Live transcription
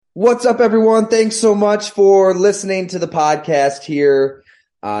What's up, everyone? Thanks so much for listening to the podcast here.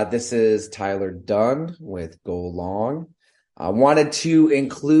 This is Tyler Dunn with Go Long. I wanted to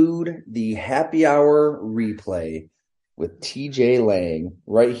include the happy hour replay with TJ Lang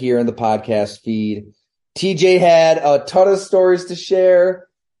right here in the podcast feed. TJ had a ton of stories to share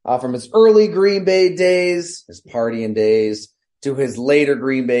from his early Green Bay days, his partying days, to his later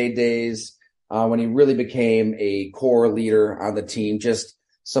Green Bay days when he really became a core leader on the team. Just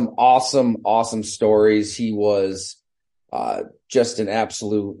some awesome stories. He was just an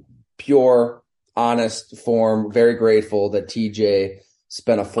absolute pure, honest form. Very grateful that TJ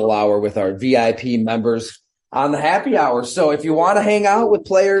spent a full hour with our VIP members on the happy hour. So if you want to hang out with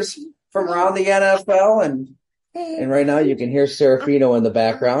players from around the NFL, and right now you can hear Serafino in the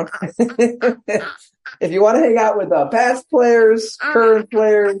background. If you want to hang out with past players, current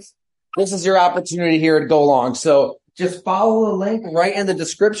players, this is your opportunity here at Go Long. So just follow the link right in the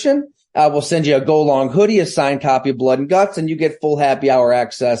description. We'll send you a Go Long hoodie, a signed copy of Blood and Guts, and you get full happy hour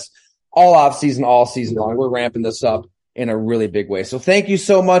access all off season, all season long. We're ramping this up in a really big way. So thank you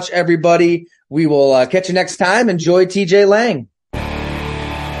so much, everybody. We will catch you next time. Enjoy TJ Lang.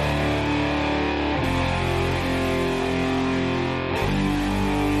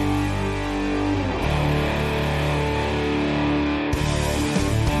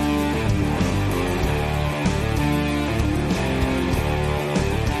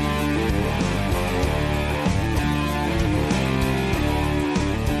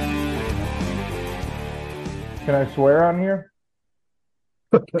 Can I swear on here?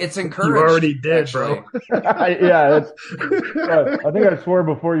 It's encouraged. You already did, actually. bro. Yeah, I think I swore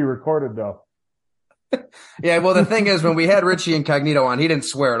before you recorded, though. Yeah, well, the thing is, when we had Richie Incognito on, he didn't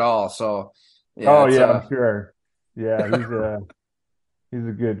swear at all. So, yeah, I'm sure. Yeah, he's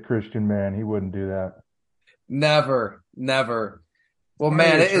a good Christian man. He wouldn't do that. Never. Well,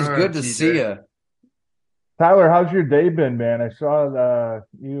 man, it is good to see you. Tyler, how's your day been, man? I saw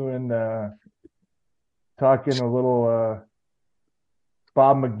you and talking a little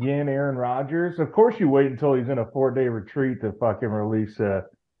Bob McGinn, Aaron Rodgers. Of course, you wait until he's in a 4-day retreat to fucking release a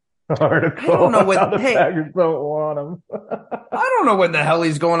article. I don't know when the Packers don't want him. I don't know when the hell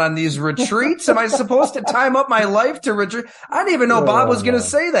he's going on these retreats. Am I supposed to time up my life to retreat? I didn't even know Bob was going to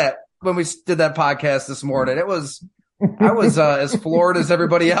say that when we did that podcast this morning. I was as floored as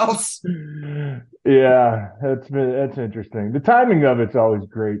everybody else. Yeah, that's interesting. The timing of it's always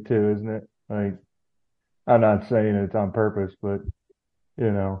great too, isn't it? Like, I'm not saying it's on purpose, but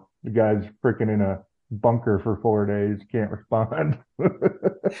you know, the guy's freaking in a bunker for 4 days, can't respond.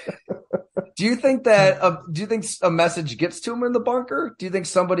 Do you think a message gets to him in the bunker? Do you think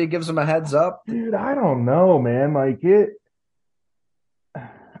somebody gives him a heads up? Dude, I don't know, man. Like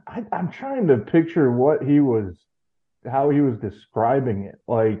I'm trying to picture how he was describing it.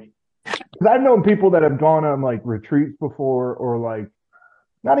 Like, 'cause I've known people that have gone on like retreats before, or like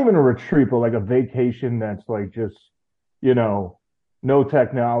not even a retreat, but like a vacation that's like just, you know, no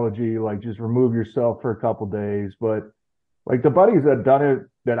technology, like just remove yourself for a couple days. But like the buddies that done it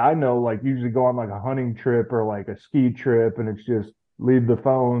that I know, like usually go on like a hunting trip or like a ski trip, and it's just leave the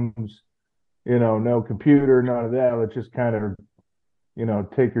phones, you know, no computer, none of that. Let's just kind of, you know,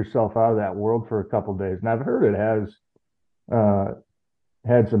 take yourself out of that world for a couple days. And I've heard it has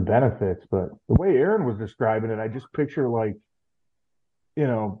had some benefits, but the way Aaron was describing it, I just picture like, you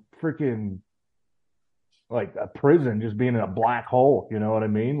know, freaking like a prison just being in a black hole. You know what I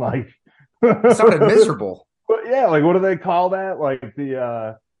mean? Like, it sounded miserable. But yeah, like what do they call that? Like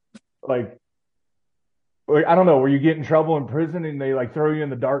like I don't know, where you get in trouble in prison and they like throw you in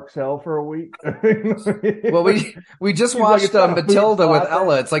the dark cell for a week. Well, we just watched Matilda with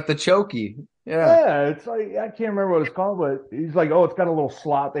Ella. It's like the Chokey. Yeah, it's like I can't remember what it's called, but he's like, oh, it's got a little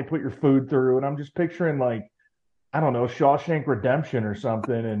slot they put your food through, and I'm just picturing like, I don't know, Shawshank Redemption or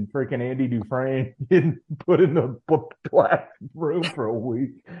something, and freaking Andy Dufresne getting put in the black room for a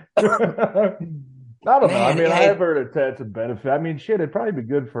week. I don't know. I mean, I've heard it's a benefit. I mean, shit, it'd probably be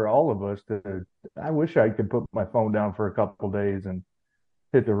good for all of us to. I wish I could put my phone down for a couple of days and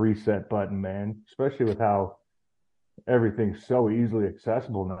hit the reset button, man. Especially with how everything's so easily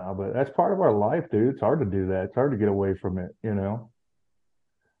accessible now. But that's part of our life, dude. It's hard to do that. It's hard to get away from it, you know?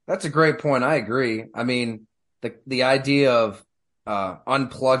 That's a great point. I agree. I mean, the idea of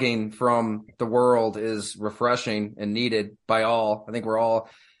unplugging from the world is refreshing and needed by all. I think we're all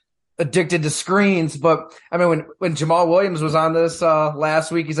addicted to screens. But I mean, when Jamal Williams was on this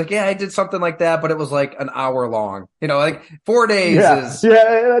last week, he's like, yeah, I did something like that, but it was like an hour long. Like 4 days is.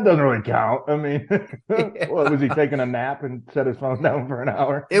 Yeah, that doesn't really count. I mean, Yeah. what was he taking a nap and set his phone down for an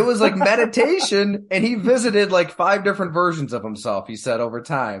hour? It was like meditation, and he visited like 5 different versions of himself, he said, over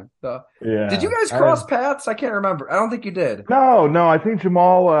time. So, Yeah. did you guys cross paths? I can't remember. I don't think you did. No. I think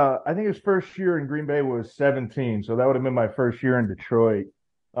Jamal. I think his first year in Green Bay was 17, so that would have been my first year in Detroit.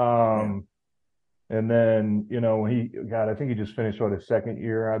 And then, I think he just finished his second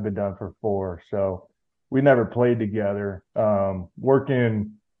year. I've been done for 4. So we never played together.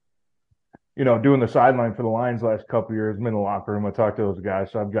 Working, doing the sideline for the Lions last couple of years, I'm in the locker room. I talked to those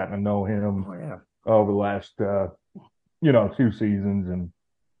guys. So I've gotten to know him over the last, 2 seasons. And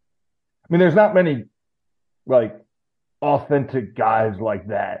I mean, there's not many like authentic guys like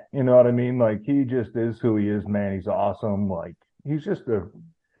that. You know what I mean? Like he just is who he is, man. He's awesome. Like he's just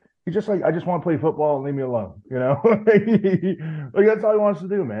like, I just want to play football and leave me alone, like that's all he wants to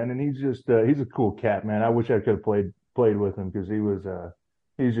do, man. And he's just, he's a cool cat, man. I wish I could have played with him because he's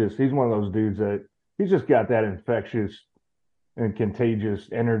one of those dudes that he's just got that infectious and contagious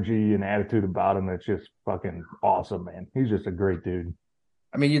energy and attitude about him that's just fucking awesome, man. He's just a great dude.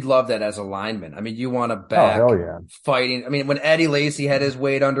 I mean, you'd love that as a lineman. I mean, you want to back fighting. I mean, when Eddie Lacy had his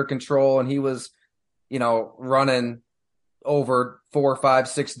weight under control and he was, running over 4, 5,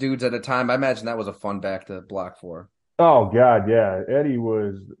 6 dudes at a time, I imagine that was a fun back to block for. Oh God, yeah. Eddie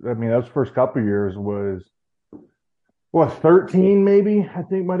was, I mean, those first couple of years was 13 maybe, I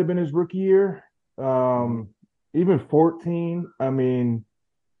think might have been his rookie year. Even 14. I mean,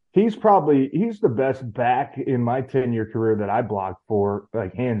 he's the best back in my 10-year career that I blocked for,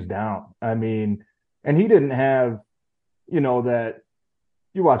 like hands down. I mean, and he didn't have, that.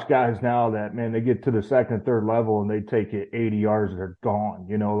 You watch guys now that, man, they get to the second and third level and they take it 80 yards, they're gone.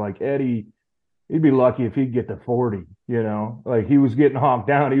 Like Eddie, he'd be lucky if he'd get to 40, like he was getting honked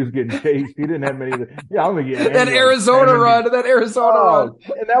down. He was getting chased. He didn't have many. I don't think he had that Arizona run.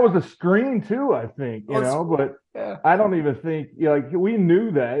 And that was a screen too, I think, but yeah. I don't even think, we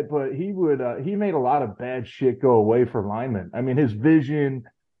knew that, but he made a lot of bad shit go away for linemen. I mean, his vision,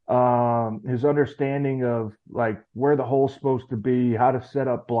 his understanding of like where the hole's supposed to be, how to set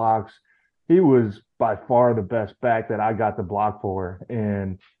up blocks. He was by far the best back that I got to block for.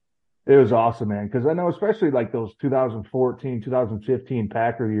 And it was awesome, man. Cause I know, especially like those 2014, 2015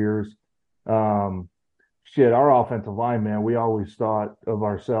 Packer years, our offensive line, man, we always thought of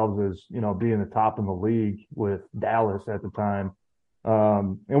ourselves as, being the top in the league with Dallas at the time.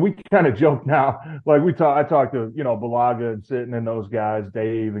 And we kind of joke now, like I talked to, Balaga and Sitton and those guys,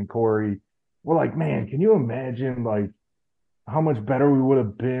 Dave and Corey. We're like, man, can you imagine like how much better we would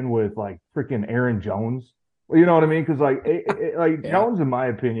have been with like freaking Aaron Jones? You know what I mean? Because Jones, in my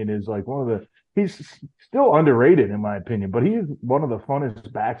opinion, is like he's still underrated in my opinion, but he's one of the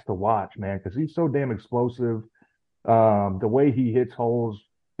funnest backs to watch, man, because he's so damn explosive. The way he hits holes,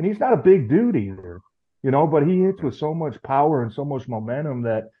 and he's not a big dude either. But he hits with so much power and so much momentum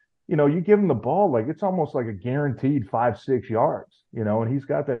that, you give him the ball, like it's almost like a guaranteed 5-6 yards, and he's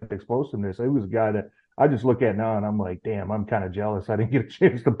got that explosiveness. He was a guy that I just look at now and I'm like, damn, I'm kind of jealous I didn't get a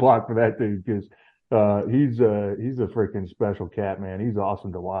chance to block for that dude because he's a freaking special cat, man. He's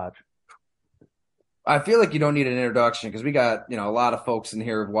awesome to watch. I feel like you don't need an introduction because we got, a lot of folks in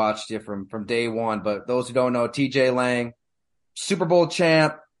here who've watched you from day one, but those who don't know, TJ Lang, Super Bowl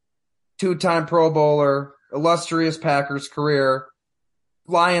champ, 2-time Pro Bowler, illustrious Packers career,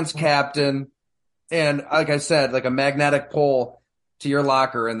 Lions captain, and like I said, like a magnetic pull to your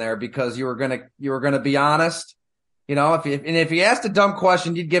locker in there because you were gonna be honest. If you asked a dumb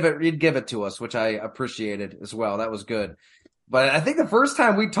question, you'd give it to us, which I appreciated as well. That was good. But I think the first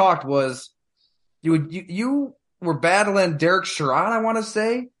time we talked was you were battling Derek Sherrod, I want to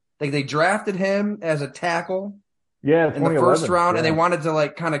say. Like they drafted him as a tackle. Yeah, in the first round, and they wanted to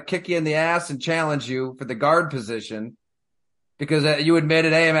like kind of kick you in the ass and challenge you for the guard position because you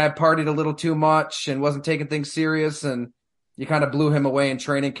admitted, hey, man, I partied a little too much and wasn't taking things serious, and you kind of blew him away in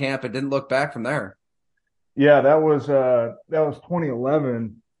training camp and didn't look back from there. Yeah, that was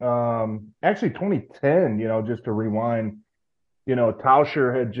 2011. Actually 2010. Just to rewind,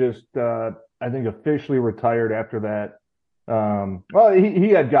 Tauscher had just I think officially retired after that. Well, he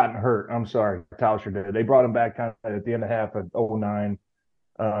had gotten hurt. I'm sorry, Tauscher did. They brought him back kind of at the end of half of 2009.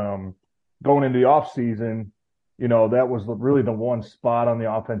 Going into the offseason, that was really the one spot on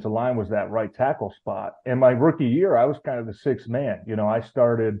the offensive line was that right tackle spot. And my rookie year, I was kind of the sixth man. I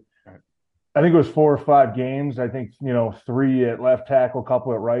started I think it was 4 or 5 games. I think, 3 at left tackle,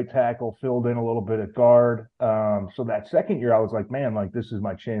 couple at right tackle, filled in a little bit at guard. So that second year, I was like, man, like this is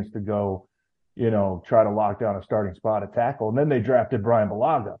my chance to go, try to lock down a starting spot at tackle. And then they drafted Brian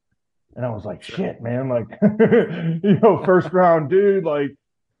Balaga. And I was like, Sure. shit, man, like, first round dude, like,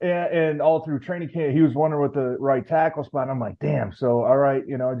 and all through training camp, he was wondering what the right tackle spot. And I'm like, damn. So, all right,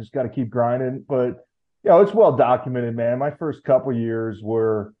 I just got to keep grinding. But, it's well documented, man. My first couple years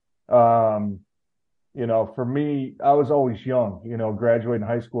were, um, for me, I was always young, graduating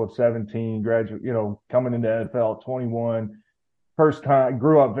high school at 17, coming into NFL at 21. First time,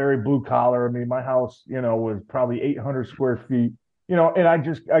 grew up very blue collar. I mean, my house, was probably 800 square feet, and I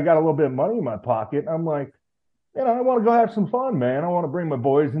got a little bit of money in my pocket. I'm like, I want to go have some fun, man. I want to bring my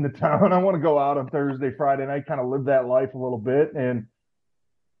boys into town. I want to go out on Thursday, Friday night, kind of live that life a little bit. And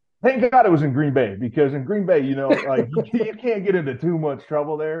thank God it was in Green Bay, because in Green Bay, like you can't get into too much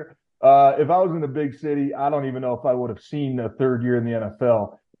trouble there. If I was in a big city, I don't even know if I would have seen a third year in the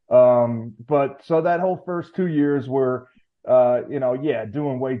NFL. But so that whole first 2 years were,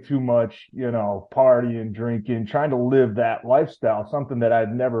 doing way too much, partying, drinking, trying to live that lifestyle, something that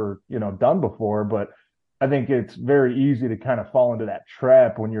I'd never, done before. But I think it's very easy to kind of fall into that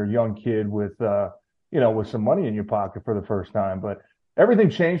trap when you're a young kid with, with some money in your pocket for the first time. But everything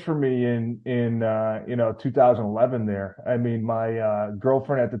changed for me in 2011 there. I mean, my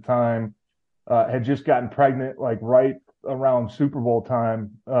girlfriend at the time had just gotten pregnant, like right around Super Bowl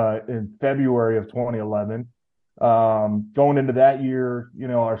time in February of 2011. Going into that year,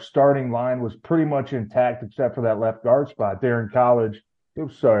 our starting line was pretty much intact except for that left guard spot. Darren College,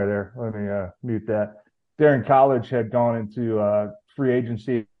 oops, sorry there. Let me mute that. Darren College had gone into free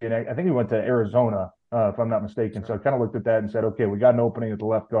agency, and I think he went to Arizona, if I'm not mistaken. So I kind of looked at that and said, okay, we got an opening at the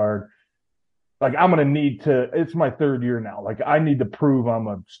left guard. Like, I'm going to need to, it's my third year now. Like, I need to prove I'm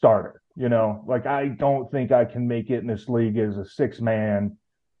a starter, like, I don't think I can make it in this league as a 6-man,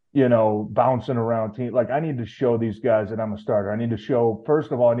 bouncing around team. Like, I need to show these guys that I'm a starter. I need to show,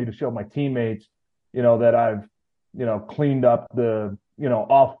 first of all, I need to show my teammates, that I've, cleaned up the,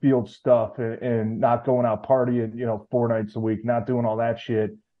 off field stuff and not going out partying, 4 nights a week, not doing all that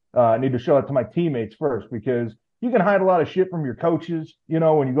shit. I need to show it to my teammates first, because you can hide a lot of shit from your coaches,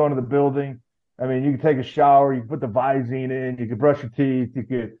 when you go into the building. I mean, you can take a shower, you can put the Visine in, you can brush your teeth, you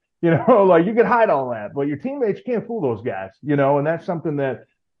could, like you could hide all that, but your teammates can't fool those guys, and that's something that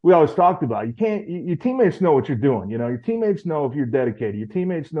we always talked about. You can't, your teammates know what you're doing. Your teammates know if you're dedicated. Your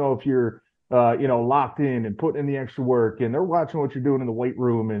teammates know if you're, locked in and putting in the extra work, and they're watching what you're doing in the weight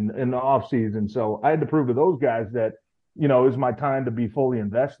room and in the off season. So I had to prove to those guys that, it was my time to be fully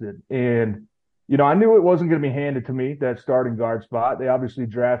invested. And, I knew it wasn't going to be handed to me, that starting guard spot. They obviously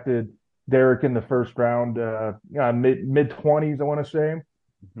drafted Derek in the first round, mid 20s, I want to say.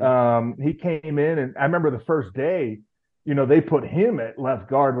 He came in, and I remember the first day, they put him at left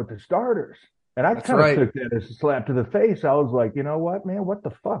guard with the starters. And I kind of took that as a slap to the face. I was like, you know what, man, what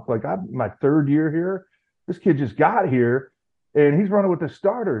the fuck? Like, I'm my third year here. This kid just got here, and he's running with the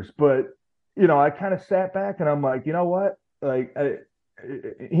starters. But, I kind of sat back and I'm like, you know what? Like,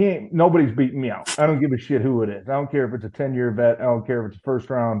 nobody's beating me out. I don't give a shit who it is. I don't care if it's a 10-year vet. I don't care if it's a first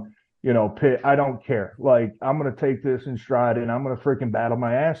round, pick. I don't care. Like, I'm going to take this in stride, and I'm going to freaking battle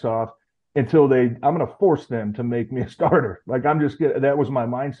my ass off until I'm going to force them to make me a starter. Like, that was my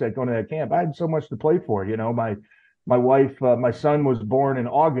mindset going to that camp. I had so much to play for. My wife, my son was born in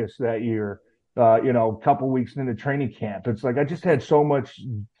August that year, a couple weeks into training camp. It's like, I just had so much,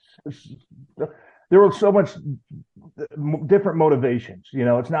 there was so much different motivations.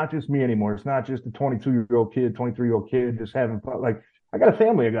 It's not just me anymore. It's not just a 22-year-old kid, 23-year-old kid just having fun. Like, I got a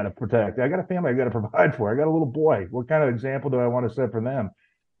family I got to protect. I got a family I got to provide for. I got a little boy. What kind of example do I want to set for them?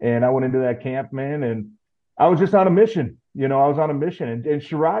 And I went into that camp, man, and I was just on a mission. I was on a mission. And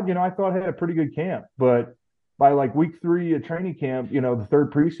Sherrod, I thought had a pretty good camp. But by like week 3 of training camp, the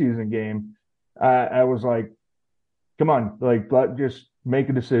third preseason game, I was like, come on, like, just make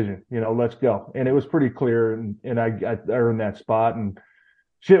a decision. Let's go. And it was pretty clear, and I earned that spot. And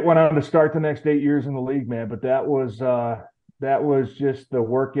shit, went on to start the next 8 years in the league, man. But that was just the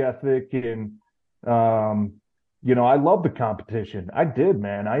work ethic, and I love the competition. I did,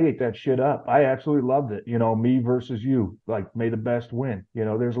 man. I ate that shit up. I absolutely loved it. Me versus you, like, may the best win.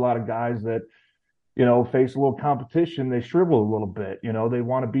 There's a lot of guys that, face a little competition. They shrivel a little bit. They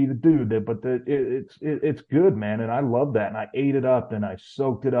want to be the dude. But it's good, man. And I love that. And I ate it up and I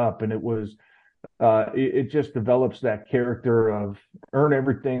soaked it up. And it was, it just develops that character of earn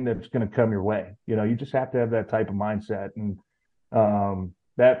everything that's going to come your way. You just have to have that type of mindset. And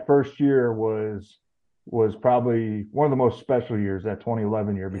that first year was was probably one of the most special years, that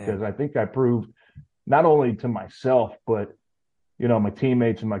 2011 year, because I think I proved not only to myself, but, my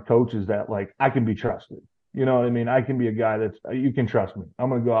teammates and my coaches that like I can be trusted. You know what I mean? I can be a guy you can trust me. I'm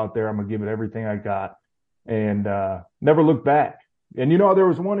going to go out there. I'm going to give it everything I got and never look back. And, there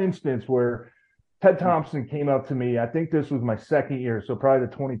was one instance where Ted Thompson came up to me. I think this was my second year, so probably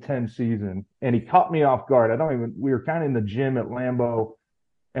the 2010 season, and he caught me off guard. We were kind of in the gym at Lambeau,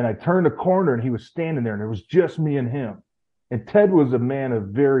 and I turned a corner, and he was standing there, and it was just me and him. And Ted was a man of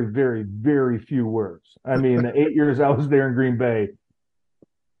very, very, very few words. I mean, the 8 years I was there in Green Bay,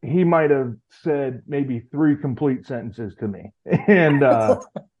 he might have said maybe 3 complete sentences to me. And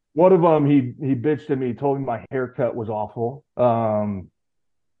one of them, he bitched at me, told me my haircut was awful.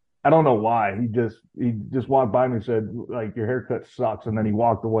 I don't know why. He just walked by me and said, like, your haircut sucks. And then he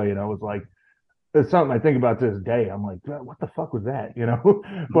walked away. And I was like, it's something I think about to this day. I'm like, what the fuck was that?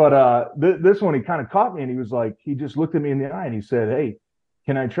 But this one, he kind of caught me and he was like, he just looked at me in the eye and he said, hey,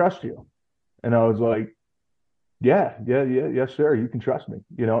 can I trust you? And I was like, yeah, yes, sir. You can trust me,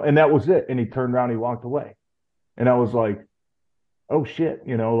 and that was it. And he turned around, he walked away. And I was like, oh shit,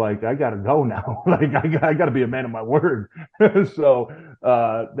 like I gotta go now. Like I gotta be a man of my word. So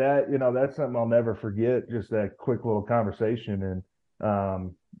that's something I'll never forget, just that quick little conversation.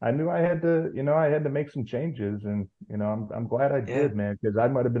 And I knew I had to make some changes, and I'm glad I did, man, because I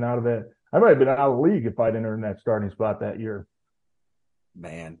might have been out of the league if I didn't earn that starting spot that year.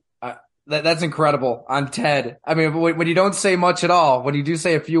 Man, that's incredible on Ted. I mean, when you don't say much at all, when you do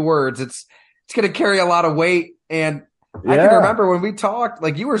say a few words, it's going to carry a lot of weight. And I can remember when we talked,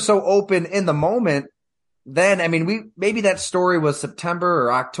 like, you were so open in the moment then. I mean, maybe that story was September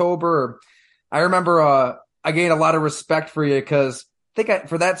or October. I remember I gained a lot of respect for you because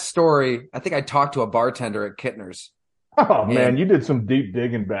for that story, I think I talked to a bartender at Kittner's. Oh, man, you did some deep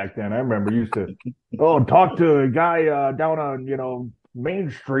digging back then. I remember you used to talk to a guy down on,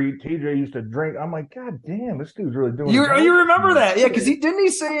 Main Street. TJ used to drink. I'm like, God damn, this dude's really doing it. You remember that? Yeah, because didn't he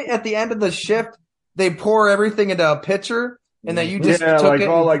say at the end of the shift, they pour everything into a pitcher and that you just took like it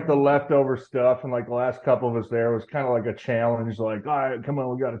all like the leftover stuff, and like the last couple of us there was kind of like a challenge. Like, all right, come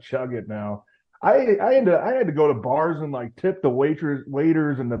on, we got to chug it now. I had to go to bars and like tip the waiters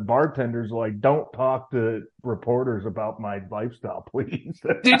and the bartenders, like, don't talk to reporters about my lifestyle, please.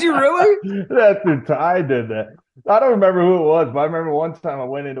 Did you really? I did that. I don't remember who it was, but I remember one time I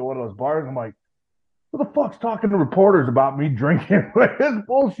went into one of those bars. I'm like, who the fuck's talking to reporters about me drinking? It's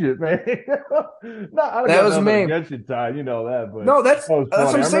bullshit, man. No, I don't that was me. Against you, Ty. You know that, but no, that's what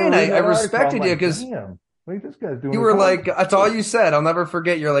I'm saying. I respected you because this guy's doing. You were like, that's all you said. I'll never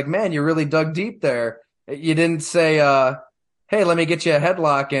forget. You're like, man, you really dug deep there. You didn't say, hey, let me get you a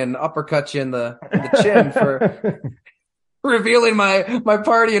headlock and uppercut you in the chin for revealing my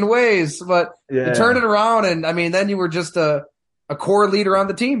partying ways. But you turned it around, and I mean, then you were just a core leader on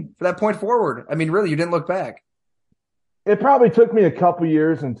the team for that point forward. I mean, really, you didn't look back. It probably took me a couple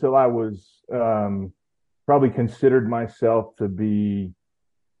years until I was probably considered myself to be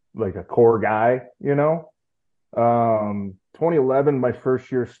like a core guy, 2011, my first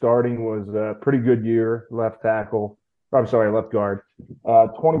year starting, was a pretty good year, left tackle. I'm sorry, left guard.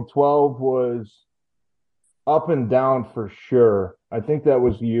 2012 was up and down for sure. I think that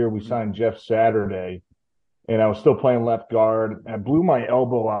was the year we signed Jeff Saturday, and I was still playing left guard. I blew my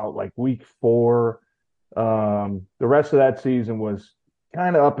elbow out like week 4. The rest of that season was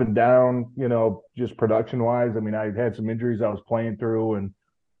kind of up and down, just production-wise. I mean, I had some injuries I was playing through, and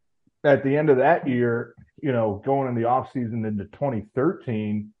at the end of that year, going in the offseason into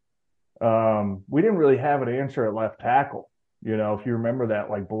 2013, we didn't really have an answer at left tackle. If you remember that,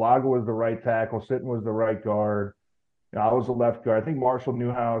 like, Bulaga was the right tackle, Sitton was the right guard. I was the left guard. I think Marshall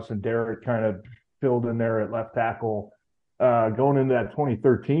Newhouse and Derek kind of filled in there at left tackle. Going into that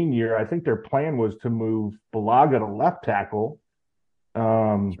 2013 year, I think their plan was to move Bulaga to left tackle.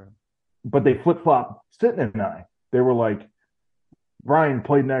 But they flip-flopped Sitton and I. They were like, Brian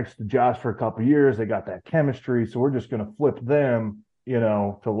played next to Josh for a couple of years. They got that chemistry, so we're just going to flip them,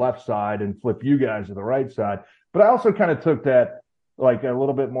 to left side and flip you guys to the right side. But I also kind of took that like a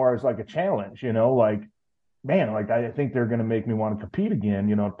little bit more as like a challenge, like, man, like, I think they're going to make me want to compete again,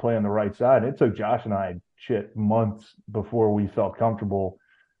 to play on the right side. It took Josh and I months before we felt comfortable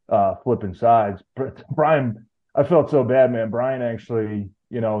flipping sides. But Brian, I felt so bad, man. Brian actually,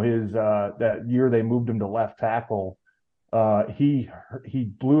 his that year they moved him to left tackle. He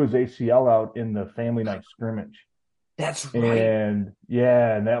blew his ACL out in the family night scrimmage. That's right. And he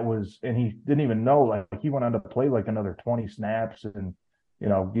didn't even know, like, he went on to play like another 20 snaps, and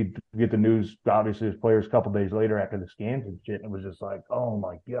you get the news, obviously, as players a couple days later after the scans and shit, and it was just like, oh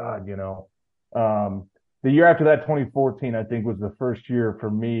my God, the year after that, 2014, I think was the first year for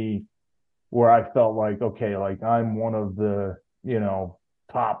me where I felt like, okay, like I'm one of the,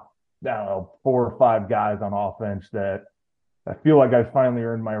 top, I don't know, 4 or 5 guys on offense that I feel like I finally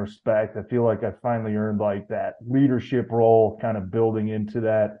earned my respect. I feel like I finally earned like that leadership role, kind of building into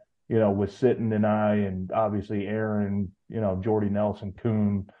that, with Sitton and I, and obviously Aaron, Jordy Nelson,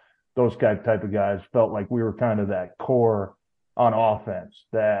 Kuhn, those type of guys felt like we were kind of that core on offense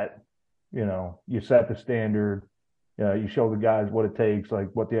that, you set the standard, you show the guys what it takes, like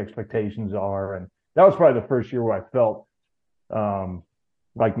what the expectations are. And that was probably the first year where I felt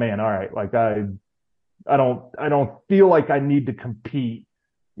like, man, all right, like I don't feel like I need to compete,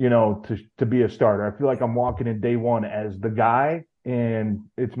 to be a starter. I feel like I'm walking in day one as the guy, and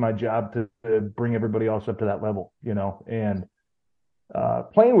it's my job to bring everybody else up to that level, and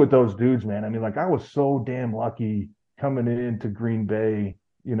playing with those dudes, man. I mean, like I was so damn lucky coming into Green Bay,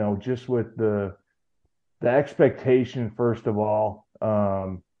 just with the expectation, first of all,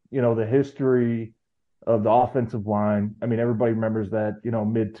 the history of the offensive line. I mean, everybody remembers that,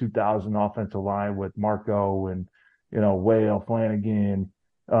 mid 2000 offensive line with Marco and, Whale, Flanagan,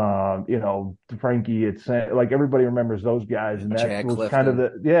 Frankie. It's like everybody remembers those guys. And that Chad was Clifton. kind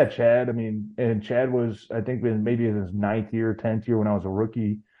of Chad. I mean, and Chad was, I think, maybe in his 9th year, 10th year when I was a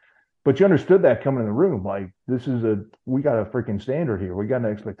rookie. But you understood that coming in the room, like we got a freaking standard here. We got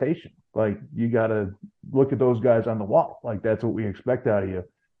an expectation. Like you got to look at those guys on the wall. Like that's what we expect out of you.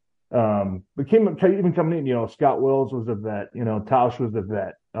 But even coming in, Scott Wills was a vet. Tausch was a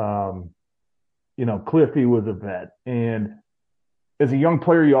vet. Cliffy was a vet. And as a young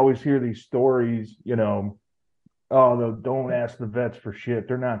player, you always hear these stories. Don't ask the vets for shit.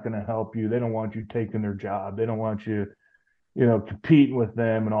 They're not going to help you. They don't want you taking their job. They don't want you competing with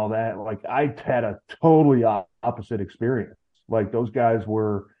them and all that. Like I had a totally opposite experience. Like those guys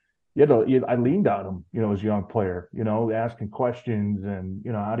were, I leaned on them, as a young player, asking questions and,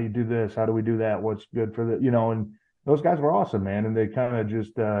 how do you do this? How do we do that? What's good for the, and those guys were awesome, man. And they kind of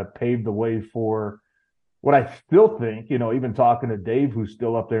just paved the way for what I still think, even talking to Dave, who's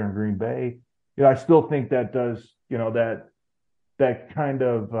still up there in Green Bay, I still think that does, that kind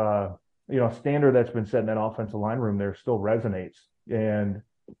of, standard that's been set in that offensive line room there still resonates. And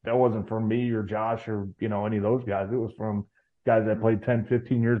that wasn't from me or Josh or, any of those guys. It was from guys that played 10,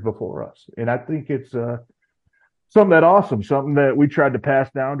 15 years before us. And I think it's something that awesome, something that we tried to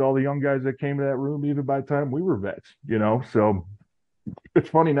pass down to all the young guys that came to that room, even by the time we were vets, So it's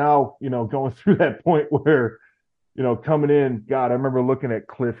funny now, going through that point where, coming in, God, I remember looking at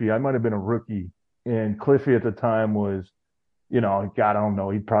Cliffy. I might have been a rookie. And Cliffy at the time was, God, I don't know.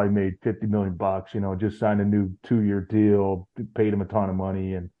 He probably made $50 million, just signed a new 2-year deal, paid him a ton of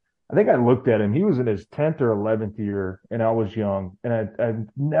money. And I think I looked at him. He was in his 10th or 11th year, and I was young. And I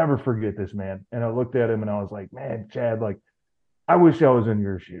never forget this, man. And I looked at him, and I was like, man, Chad, like, I wish I was in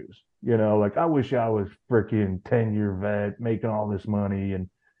your shoes. Like, I wish I was freaking 10-year vet making all this money.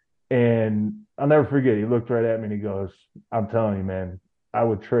 And I'll never forget, he looked right at me, and he goes, I'm telling you, man, I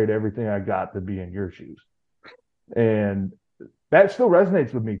would trade everything I got to be in your shoes. And that still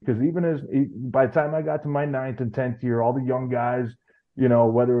resonates with me because by the time I got to my 9th and 10th year, all the young guys,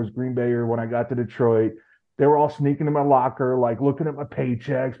 whether it was Green Bay or when I got to Detroit, they were all sneaking in my locker, like looking at my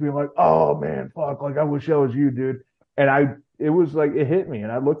paychecks, being like, oh man, fuck, like I wish I was you, dude. And it was like, it hit me.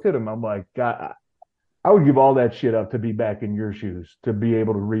 And I looked at him, I'm like, God, I would give all that shit up to be back in your shoes, to be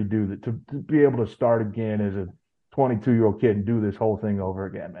able to redo that, to be able to start again as a 22-year-old kid and do this whole thing over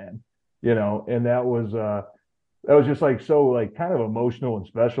again, man. And that was just like so like kind of emotional and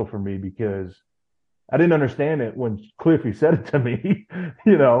special for me because I didn't understand it when Cliffy said it to me,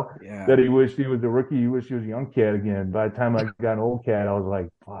 that he wished he was a rookie. He wished he was a young cat again. By the time I got an old cat, I was like,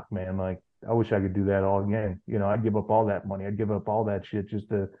 fuck, man, like I wish I could do that all again. I'd give up all that money. I'd give up all that shit just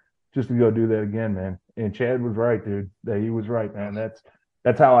to go do that again, man. And Chad was right, dude. He was right, man.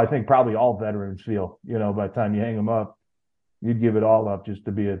 That's how I think probably all veterans feel, by the time you hang them up. You'd give it all up just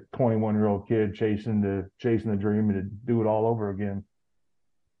to be a 21-year-old kid chasing the dream and to do it all over again.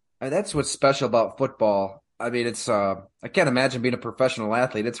 That's what's special about football. I mean, it's I can't imagine being a professional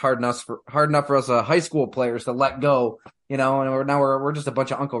athlete. It's hard enough for us high school players to let go, and we're just a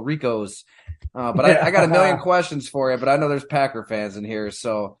bunch of Uncle Ricos. But I got a million questions for you, but I know there's Packer fans in here,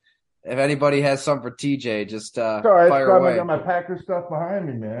 so if anybody has some for TJ, just fire away. I got my Packer stuff behind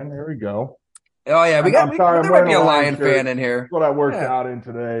me, man. There we go. Oh yeah, there might be a Lion fan in here. That's what I worked out in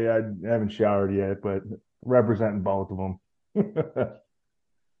today. I haven't showered yet, but representing both of them.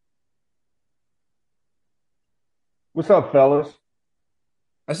 What's up, fellas?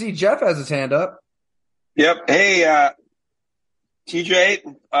 I see Jeff has his hand up. Yep. Hey,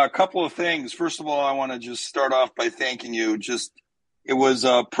 TJ, a couple of things. First of all, I want to just start off by thanking you. It was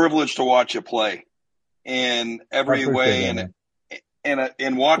a privilege to watch you play in I every appreciate way, that, and man.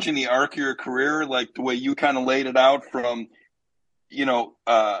 and watching the arc of your career, like the way you kind of laid it out from,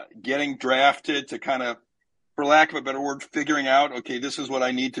 getting drafted to kind of, for lack of a better word, figuring out, okay, this is what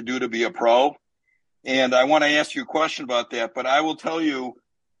I need to do to be a pro. And I want to ask you a question about that, but I will tell you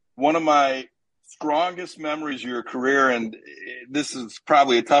one of my strongest memories of your career, and this is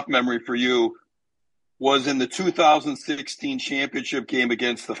probably a tough memory for you, was in the 2016 championship game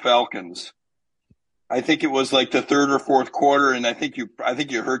against the Falcons. I think it was like the third or fourth quarter, and I think you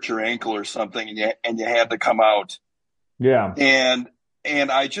hurt your ankle or something, and you had to come out. Yeah. And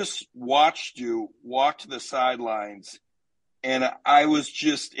I just watched you walk to the sidelines, and I was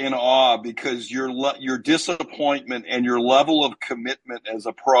just in awe because your disappointment and your level of commitment as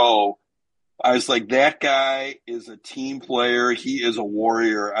a pro. I was like, that guy is a team player. He is a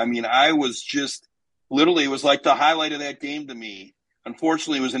warrior. I mean, I was just literally, it was like the highlight of that game to me.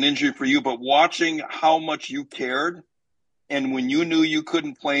 Unfortunately, it was an injury for you, but watching how much you cared, and when you knew you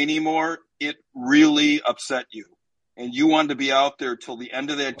couldn't play anymore, it really upset you. And you wanted to be out there till the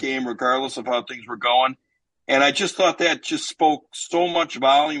end of that game, regardless of how things were going. And I just thought that just spoke so much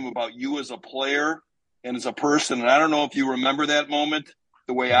volume about you as a player and as a person. And I don't know if you remember that moment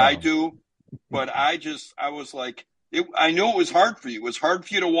the way I Oh. do, but I was like, I knew it was hard for you. It was hard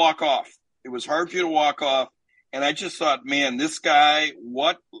for you to walk off. It was hard for you to walk off. And I just thought, man, this guy,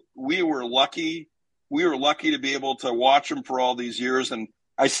 we were lucky. We were lucky to be able to watch him for all these years. And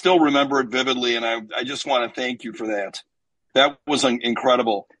I still remember it vividly. And I just want to thank you for that. That was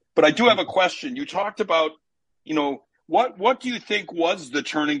incredible. But I do have a question. You talked about, what do you think was the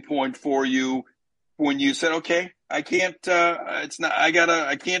turning point for you when you said, okay, I can't,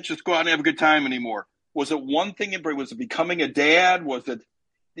 I can't just go out and have a good time anymore? Was it one thing? Was it becoming a dad? Was it,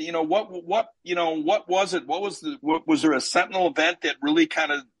 what was it? Was there a sentinel event that really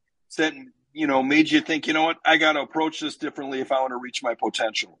kind of said, made you think, you know what, I got to approach this differently if I want to reach my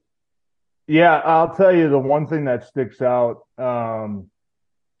potential? Yeah, I'll tell you the one thing that sticks out,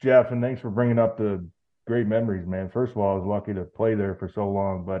 Jeff, and thanks for bringing up the great memories, man. First of all, I was lucky to play there for so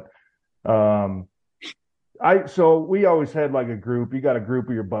long, but um, so we always had like a group. You got a group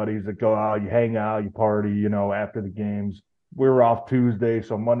of your buddies that go out, you hang out, you party, after the games. We were off Tuesday,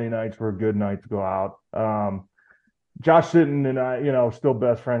 so Monday nights were a good night to go out. Josh Sitton and I, still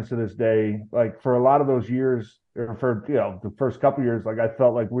best friends to this day. Like for a lot of those years, or for the first couple of years, like I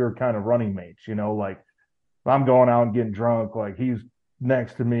felt like we were kind of running mates. Like if I'm going out and getting drunk, like he's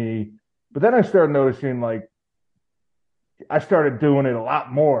next to me. But then I started noticing, like I started doing it a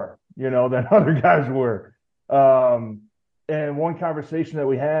lot more, than other guys were. And one conversation that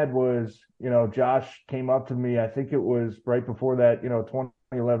we had was, Josh came up to me. I think it was right before that,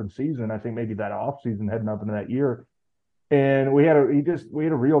 2011 season. I think maybe that off season heading up into that year. And we had a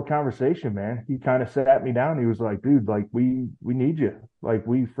real conversation, man. He kind of sat me down. He was like, dude, like we need you. Like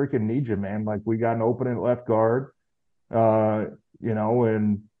we freaking need you, man. Like we got an opening at left guard. And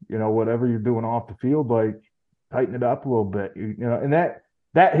whatever you're doing off the field, like tighten it up a little bit. And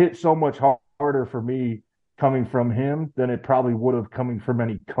that hit so much harder for me coming from him than it probably would have coming from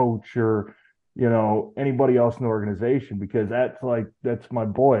any coach or anybody else in the organization, because that's my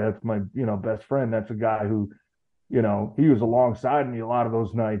boy. That's my best friend. That's a guy who he was alongside me a lot of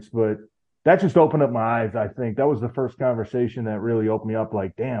those nights, but that just opened up my eyes. I think that was the first conversation that really opened me up.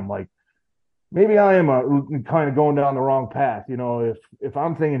 Like, damn, like maybe I am kind of going down the wrong path. If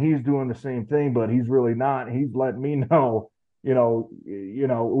I'm thinking he's doing the same thing, but he's really not, he's letting me know,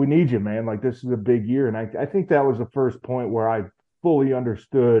 we need you, man. Like this is a big year. And I think that was the first point where I fully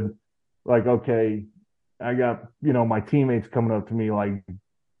understood, like, okay, I got, my teammates coming up to me, like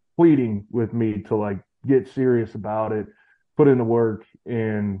pleading with me to like get serious about it, put in the work,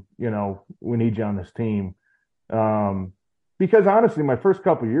 and, we need you on this team. Because honestly, my first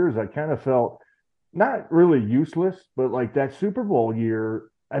couple of years, I kind of felt not really useless, but like that Super Bowl year,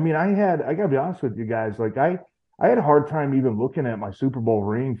 I mean, I gotta be honest with you guys, like I had a hard time even looking at my Super Bowl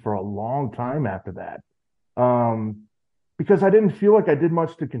ring for a long time after that. Because I didn't feel like I did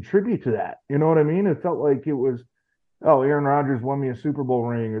much to contribute to that. You know what I mean? It felt like it was, oh, Aaron Rodgers won me a Super Bowl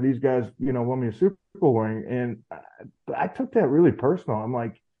ring, or these guys, won me a Super Bowl ring. And I took that really personal. I'm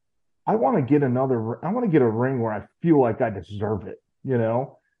like, I want to get a ring where I feel like I deserve it,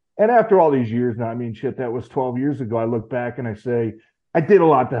 And after all these years now, I mean, shit, that was 12 years ago. I look back and I say, I did a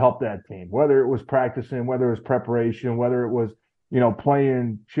lot to help that team, whether it was practicing, whether it was preparation, whether it was,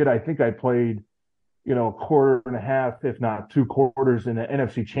 playing shit. I think I played, a quarter and a half, if not 2 quarters in the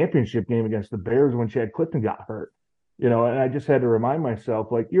NFC Championship game against the Bears when Chad Clifton got hurt. and I just had to remind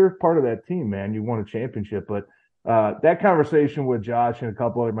myself, like, you're part of that team, man. You won a championship. But that conversation with Josh and a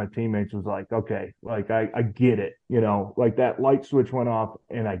couple of my teammates was like, okay, like I get it, like that light switch went off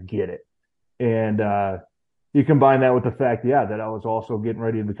and I get it. And you combine that with the fact, that I was also getting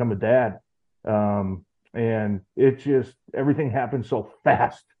ready to become a dad. And it just, everything happened so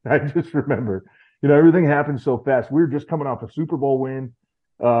fast. I just remember, everything happened so fast. We were just coming off a Super Bowl win.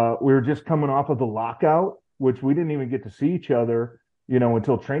 We were just coming off of the lockout, which we didn't even get to see each other,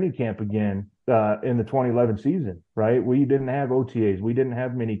 until training camp again in the 2011 season, right? We didn't have OTAs. We didn't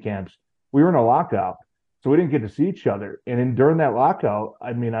have mini camps. We were in a lockout. So we didn't get to see each other. And then during that lockout,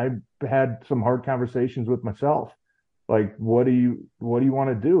 I mean, I had some hard conversations with myself. Like, what do you want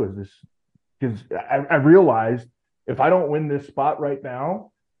to do? Is this, because I realized if I don't win this spot right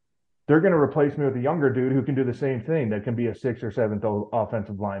now, they're going to replace me with a younger dude who can do the same thing, that can be a 6th or 7th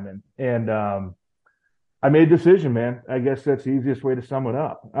offensive lineman. And I made a decision, man. I guess that's the easiest way to sum it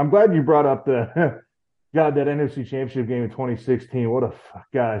up. I'm glad you brought up that NFC Championship game in 2016. God,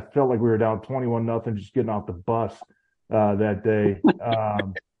 I felt like we were down 21-0 just getting off the bus that day.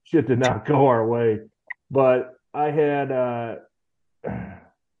 Shit did not go our way. But I had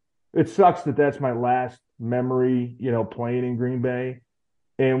it sucks that that's my last memory, playing in Green Bay.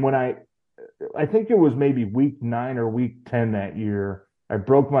 And when I think it was maybe week 9 or week 10 that year, I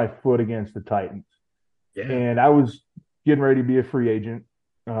broke my foot against the Titans. Yeah. And I was getting ready to be a free agent.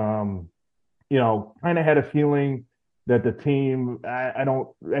 Kind of had a feeling that the team, I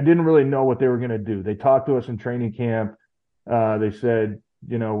didn't really know what they were going to do. They talked to us in training camp. They said,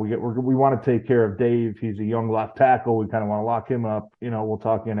 we want to take care of Dave. He's a young left tackle. We kind of want to lock him up. We'll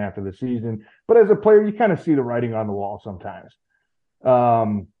talk in after the season. But as a player, you kind of see the writing on the wall sometimes.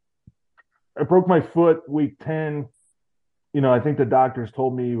 I broke my foot week 10. I think the doctors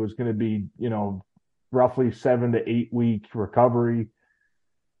told me it was going to be, roughly 7 to 8 week recovery.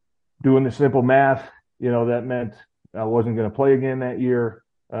 Doing the simple math, that meant I wasn't going to play again that year.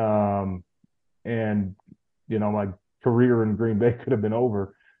 And my career in Green Bay could have been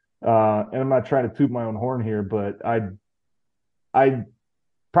over. And I'm not trying to toot my own horn here, but I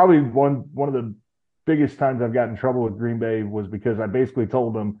probably one of the biggest times I've gotten in trouble with Green Bay was because I basically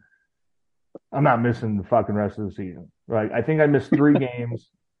told them I'm not missing the fucking rest of the season. Right? I think I missed 3 games,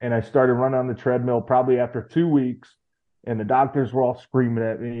 and I started running on the treadmill probably after 2 weeks. And the doctors were all screaming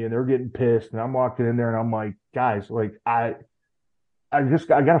at me, and they're getting pissed. And I'm walking in there, and I'm like, guys, like I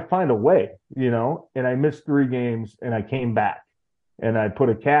got to find a way, And I missed 3 games, and I came back, and I put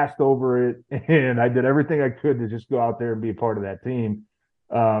a cast over it, and I did everything I could to just go out there and be a part of that team,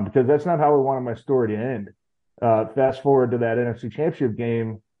 because that's not how I wanted my story to end. Fast forward to that NFC Championship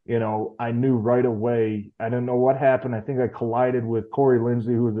game, I knew right away. I didn't know what happened. I think I collided with Corey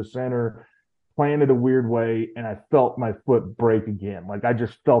Linsley, who was the center, planted a weird way, and I felt my foot break again. Like I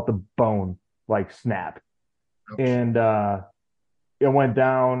just felt the bone like snap. Okay. And it went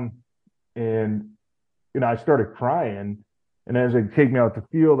down, and I started crying. And as they take me out the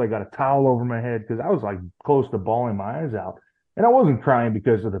field, I got a towel over my head because I was like close to bawling my eyes out. And I wasn't crying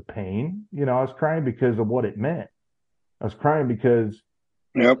because of the pain. I was crying because of what it meant. I was crying because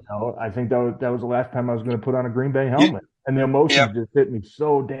I think that was the last time I was going to put on a Green Bay helmet. And the emotions just hit me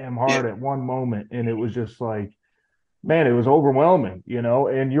so damn hard at one moment. And it was just like, man, it was overwhelming,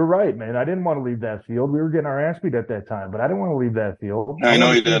 And you're right, man. I didn't want to leave that field. We were getting our ass beat at that time, but I didn't want to leave that field. I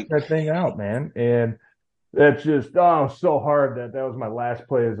know you did. That thing out, man. And that's just, so hard that was my last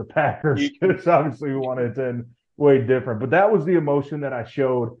play as a Packer. Because obviously we wanted to end way different. But that was the emotion that I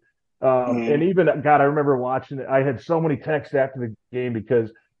showed. And even, God, I remember watching it. I had so many texts after the game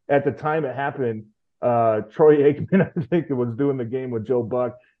because at the time it happened, Troy Aikman, I think it was doing the game with Joe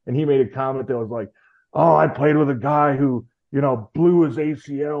Buck, and he made a comment that was like, oh, I played with a guy who, blew his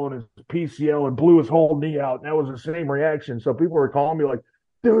ACL and his PCL and blew his whole knee out. And that was the same reaction. So people were calling me like,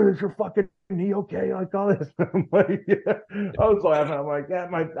 dude, is your fucking knee okay? Like all this. I'm like, yeah. I was laughing. I'm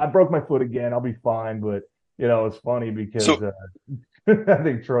like, I broke my foot again. I'll be fine. But, it's funny because I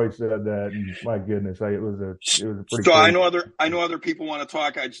think Troy said that, and my goodness, it was a pretty. So crazy. I know other people want to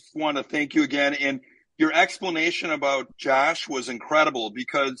talk. I just want to thank you again, and your explanation about Josh was incredible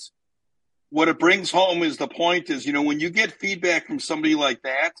because what it brings home is the point is, when you get feedback from somebody like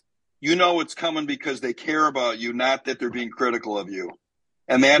that, it's coming because they care about you, not that they're being critical of you,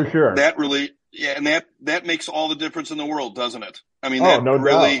 and that really, and that makes all the difference in the world, doesn't it? I mean, no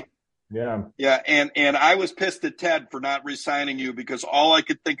really. Doubt. Yeah. Yeah. And I was pissed at Ted for not re-signing you because all I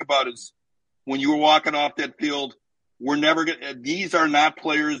could think about is when you were walking off that field, these are not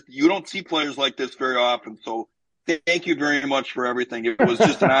players. You don't see players like this very often. So thank you very much for everything. It was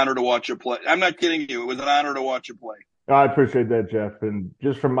just an honor to watch you play. I'm not kidding you. It was an honor to watch you play. I appreciate that, Jeff. And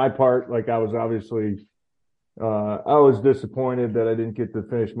just from my part, like I was obviously, I was disappointed that I didn't get to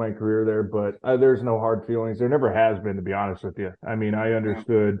finish my career there, but there's no hard feelings. There never has been, to be honest with you. I mean, I Yeah.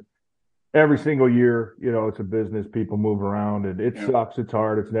 understood every single year, it's a business, people move around, and it Yeah. sucks. It's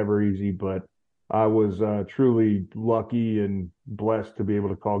hard. It's never easy, but I was truly lucky and blessed to be able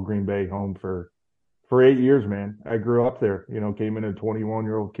to call Green Bay home for 8 years, man. I grew up there, came in a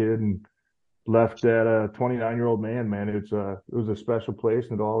 21-year-old kid and left at a 29-year-old man, man. It was a special place,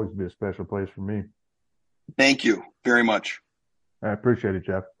 and it'll always be a special place for me. Thank you very much. I appreciate it,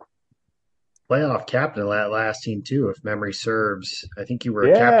 Jeff. Playoff captain of that last team too, if memory serves. I think you were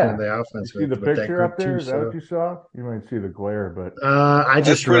a captain of the offense You see the with that picture group up there? too. Is that what you saw? You might see the glare, but I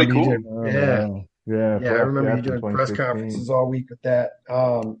just pretty remember cool. you did, yeah, I remember you doing press 2016. conferences all week with that.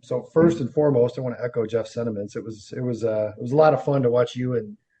 So first and foremost, I want to echo Jeff's sentiments. It was a lot of fun to watch you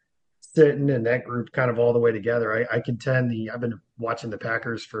and Sitton and that group kind of all the way together. I contend I've been watching the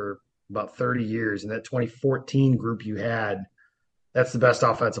Packers for about 30 years, and that 2014 group you had, that's the best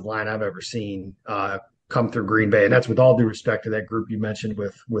offensive line I've ever seen come through Green Bay. And that's with all due respect to that group you mentioned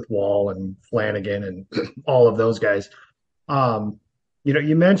with Wall and Flanagan and all of those guys.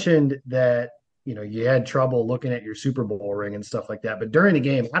 You mentioned that, you had trouble looking at your Super Bowl ring and stuff like that. But during the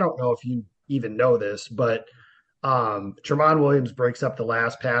game, I don't know if you even know this, but Tramon Williams breaks up the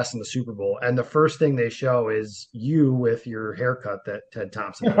last pass in the Super Bowl. And the first thing they show is you with your haircut that Ted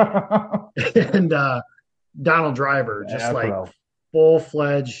Thompson had. And Donald Driver, just like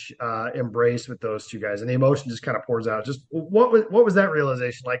full-fledged embrace with those two guys, and the emotion just kind of pours out. Just what was that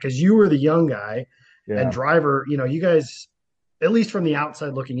realization like? Because you were the young guy, and Driver, you guys, at least from the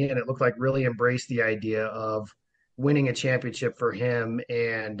outside looking in, it looked like really embraced the idea of winning a championship for him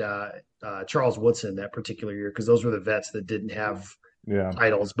and Charles Woodson that particular year, because those were the vets that didn't have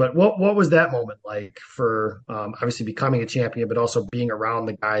titles. But what was that moment like for obviously becoming a champion, but also being around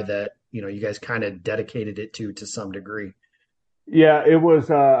the guy that you guys kind of dedicated it to some degree? Yeah, it was.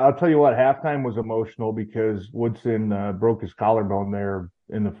 I'll tell you what, halftime was emotional because Woodson broke his collarbone there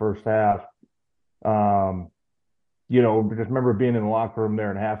in the first half. Just remember being in the locker room there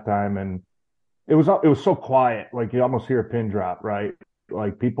in halftime, and it was so quiet, like you almost hear a pin drop, right?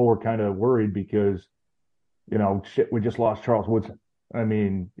 Like people were kind of worried because, shit, we just lost Charles Woodson. I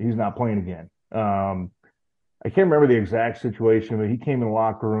mean, he's not playing again. I can't remember the exact situation, but he came in the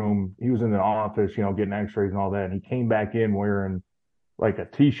locker room. He was in the office, getting x-rays and all that. And he came back in wearing like a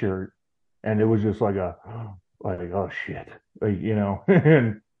t-shirt, and it was just like oh shit,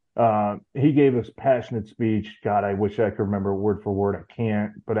 and he gave us passionate speech. God, I wish I could remember word for word. I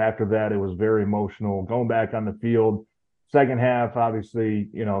can't. But after that, it was very emotional. Going back on the field, second half, obviously,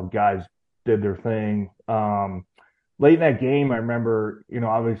 guys did their thing. Late in that game, I remember,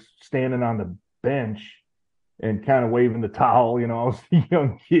 I was standing on the bench and kind of waving the towel. I was a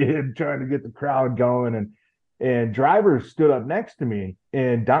young kid trying to get the crowd going, and Driver stood up next to me,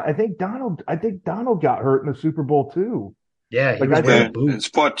 and I think Donald got hurt in the Super Bowl too. Yeah, he was wearing a boot. His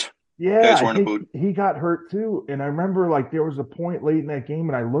foot. Yeah, I think he got hurt too. And I remember like there was a point late in that game,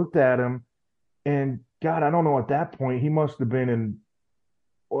 and I looked at him, and God, I don't know, at that point he must have been in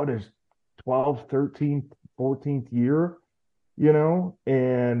what is 12th, 13th, 14th year,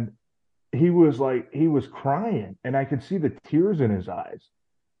 and he was crying, and I could see the tears in his eyes,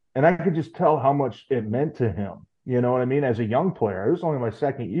 and I could just tell how much it meant to him. You know what I mean? As a young player, it was only my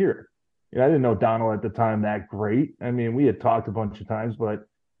second year. I didn't know Donald at the time that great. I mean, we had talked a bunch of times, but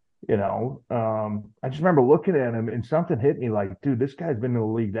I just remember looking at him and something hit me like, dude, this guy's been in the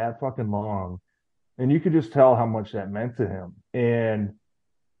league that fucking long, and you could just tell how much that meant to him. And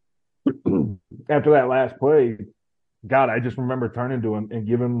after that last play, God, I just remember turning to him and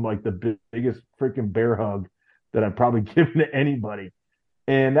giving him like the biggest freaking bear hug that I've probably given to anybody.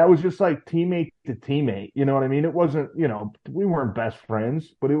 And that was just like teammate to teammate. You know what I mean? It wasn't, we weren't best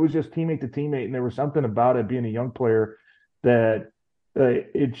friends, but it was just teammate to teammate. And there was something about it being a young player that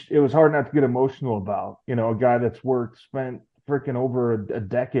it was hard not to get emotional about, a guy that's spent freaking over a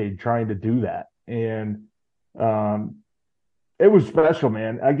decade trying to do that. And it was special,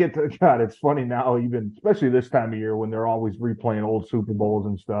 man. God, it's funny now, even especially this time of year when they're always replaying old Super Bowls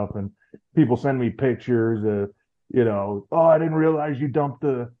and stuff, and people send me pictures of, oh, I didn't realize you dumped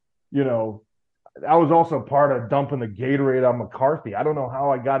I was also part of dumping the Gatorade on McCarthy. I don't know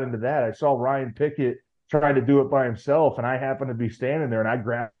how I got into that. I saw Ryan Pickett trying to do it by himself, and I happened to be standing there, and I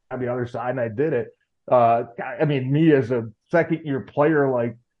grabbed the other side, and I did it. I mean, me as a second-year player,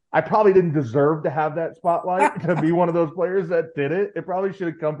 like, I probably didn't deserve to have that spotlight to be one of those players that did it. It probably should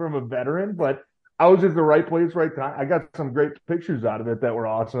have come from a veteran, but I was in the right place, right time. I got some great pictures out of it that were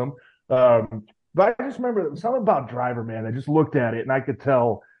awesome. But I just remember something about Driver, man. I just looked at it and I could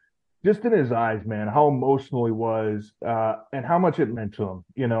tell just in his eyes, man, how emotional he was, and how much it meant to him,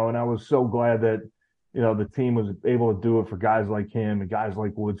 and I was so glad that, the team was able to do it for guys like him and guys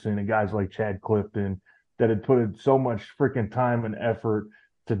like Woodson and guys like Chad Clifton that had put in so much freaking time and effort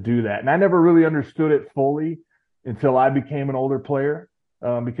to do that. And I never really understood it fully until I became an older player,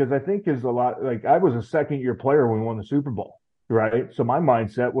 because I think is a lot like I was a second year player when we won the Super Bowl, right? So my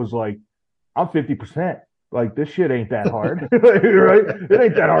mindset was like, I'm 50%. Like, this shit ain't that hard, right? It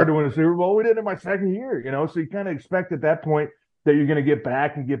ain't that hard to win a Super Bowl. We did it in my second year, So you kind of expect at that point that you're going to get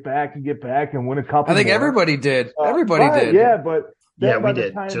back and get back and get back and win a couple. I think more. Everybody did. Everybody did. Yeah, but then by we the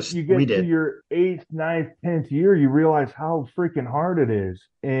did. time Just you get we to did. your 8th, 9th, 10th year, you realize how freaking hard it is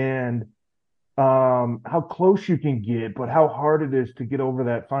and how close you can get, but how hard it is to get over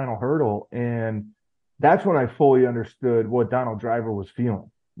that final hurdle. And that's when I fully understood what Donald Driver was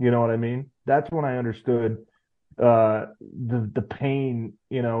feeling. You know what I mean? That's when I understood the pain,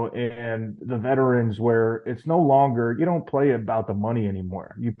 and the veterans, where it's no longer, you don't play about the money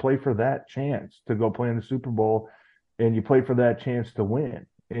anymore. You play for that chance to go play in the Super Bowl, and you play for that chance to win.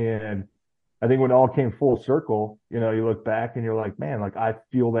 And I think when it all came full circle, you look back and you're like, man, like I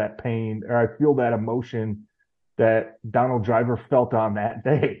feel that pain, or I feel that emotion that Donald Driver felt on that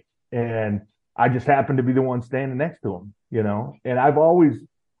day. And I just happened to be the one standing next to him, and I've always,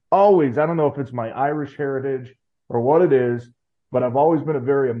 I don't know if it's my Irish heritage or what it is, but I've always been a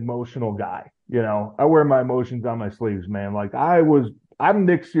very emotional guy. I wear my emotions on my sleeves, man. Like I'm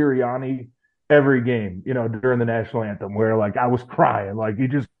Nick Sirianni every game, during the national anthem, where like I was crying, like you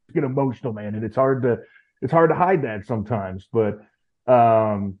just get emotional, man. And it's hard to hide that sometimes. But,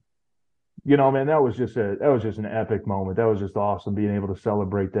 man, that was just an epic moment. That was just awesome being able to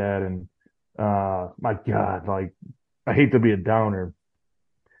celebrate that. And, my God, like I hate to be a downer.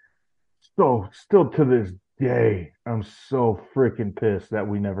 So still to this day, I'm so freaking pissed that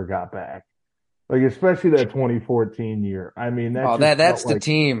we never got back. Like, especially that 2014 year. I mean, that's the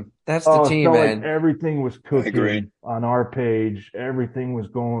team. That's the team, man. Like everything was cooking on our page. Everything was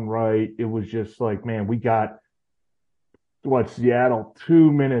going right. It was just like, man, we got Seattle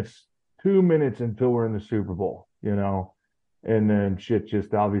 2 minutes until we're in the Super Bowl, and then shit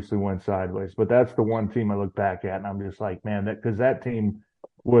just obviously went sideways. But that's the one team I look back at and I'm just like, man, because that team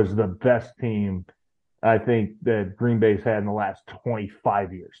was the best team I think that Green Bay's had in the last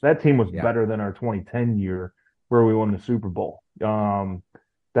 25 years. That team was better than our 2010 year where we won the Super Bowl.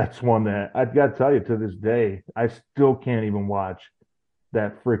 That's one that I've got to tell you, to this day, I still can't even watch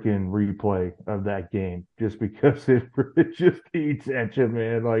that freaking replay of that game just because it just eats at you,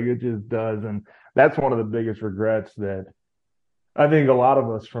 man. Like it just does. And that's one of the biggest regrets that I think a lot of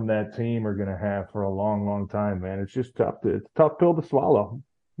us from that team are going to have for a long, long time, man. It's just tough. It's a tough pill to swallow.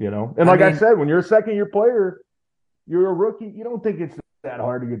 And like I said, when you're a second year player, you're a rookie, you don't think it's that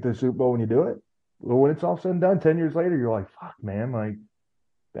hard to get to the Super Bowl when you do it. Well, when it's all said and done, 10 years later, you're like, fuck, man, like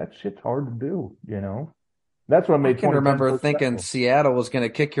that shit's hard to do, That's what made. I can remember thinking Seattle was going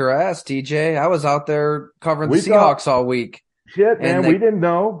to kick your ass, TJ. I was out there covering the Seahawks all week. Shit, man, we didn't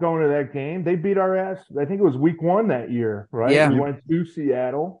know going to that game. They beat our ass. I think it was week 1 that year, right? Yeah. We went to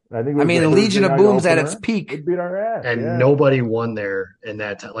Seattle. I think. The Legion of Boom's at its peak. They beat our ass, and nobody won there in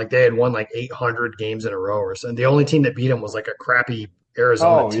that time. Like they had won like 800 games in a row or something. The only team that beat them was like a crappy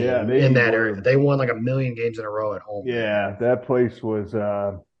Arizona team in that area. They won like 1,000,000 games in a row at home. Yeah, that place was.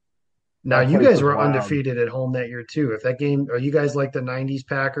 Now you guys were undefeated at home that year too. If that game, are you guys like the '90s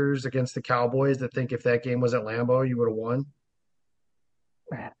Packers against the Cowboys that think if that game was at Lambeau, you would have won?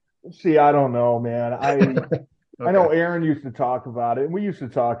 See, I don't know, man. Okay. I know Aaron used to talk about it, and we used to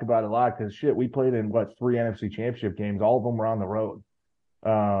talk about it a lot because shit, we played in 3 NFC Championship games. All of them were on the road,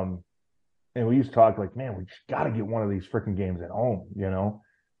 and we used to talk like, man, we just got to get one of these freaking games at home,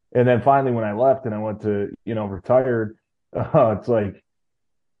 And then finally, when I left and I went to, retired, it's like,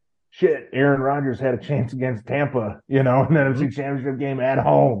 shit, Aaron Rodgers had a chance against Tampa, in the NFC Championship game at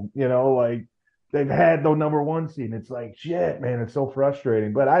home, like. They've had the number 1 seed. And it's like, shit, man, it's so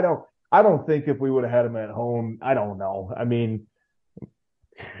frustrating. But I don't think if we would have had them at home, I don't know. I mean,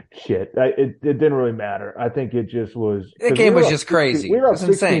 shit, it didn't really matter. I think it just was. The game was just crazy. We were up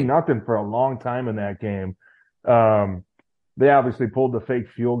 16-0 for a long time in that game. They obviously pulled the fake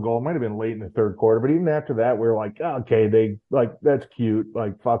field goal. It might have been late in the third quarter, but even after that, we were like, okay, they like that's cute.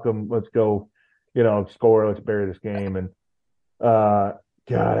 Like, fuck them. Let's go, score. Let's bury this game. And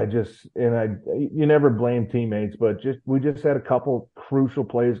God, you never blame teammates, but we just had a couple crucial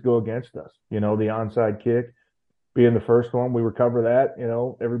plays go against us. The onside kick being the first one, we recover that.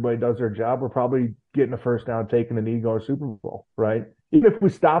 Everybody does their job. We're probably getting a first down, taking the knee, going to Super Bowl, right? Even if we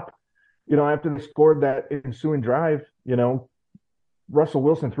stop after they scored that ensuing drive, Russell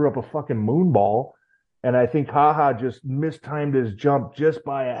Wilson threw up a fucking moon ball. And I think Haha just mistimed his jump just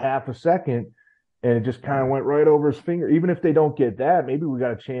by a half a second. And it just kind of went right over his finger. Even if they don't get that, maybe we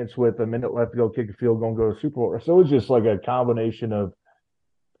got a chance with a minute left to go kick a field goal and go to Super Bowl. So it was just like a combination of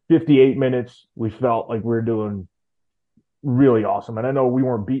 58 minutes. We felt like we were doing really awesome. And I know we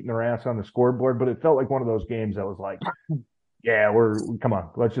weren't beating their ass on the scoreboard, but it felt like one of those games that was like, yeah, come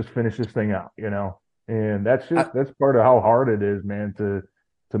on, let's just finish this thing out, And that's part of how hard it is, man,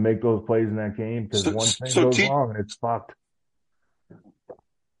 to make those plays in that game, because one thing goes wrong and it's fucked.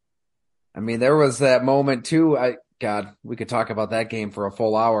 I mean, there was that moment too. God, we could talk about that game for a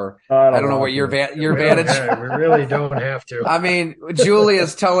full hour. I don't know what your vantage. We really don't have to. I mean,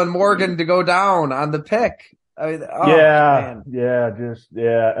 Julius telling Morgan to go down on the pick. I mean, man.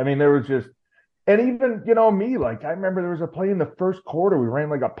 I mean, there was just, and even me, like I remember there was a play in the first quarter. We ran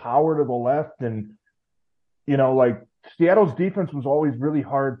like a power to the left, and like Seattle's defense was always really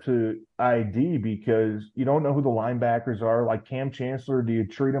hard to ID because you don't know who the linebackers are. Like Cam Chancellor, do you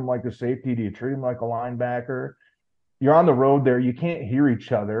treat him like a safety? Do you treat him like a linebacker? You're on the road there. You can't hear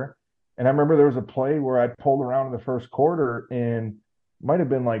each other. And I remember there was a play where I pulled around in the first quarter and might have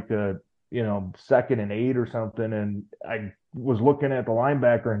been like the, 2nd and 8 or something. And I was looking at the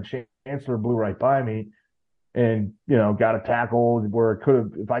linebacker and Chancellor blew right by me and, got a tackle where it could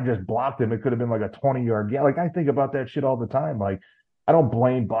have, if I just blocked him, it could have been like a 20-yard game. Like I think about that shit all the time. Like I don't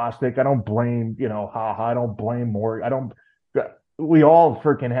blame Bostic. I don't blame, Haha. I don't blame Morgan. We all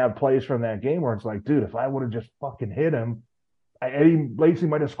freaking have plays from that game where it's like, dude, if I would have just fucking hit him, Eddie Lacy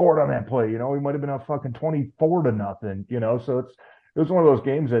might have scored on that play. He might have been up fucking 24-0. So it was one of those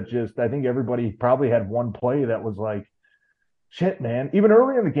games that just, I think everybody probably had one play that was like, shit, man. Even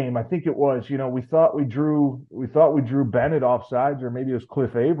early in the game, I think it was, we thought we drew Bennett offsides, or maybe it was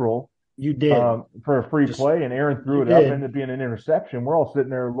Cliff Averill. You did for a free play, and Aaron threw it up, ended up being an interception. We're all sitting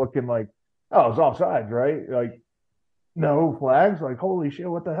there looking like, oh, it was offsides, right? Like, no flags. Like, holy shit,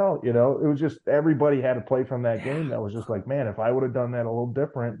 what the hell? It was just everybody had a play from that game that was just like, man, if I would have done that a little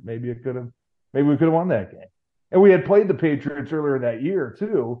different, maybe we could have won that game. And we had played the Patriots earlier that year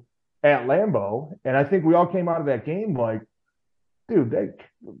too at Lambeau, and I think we all came out of that game like, dude,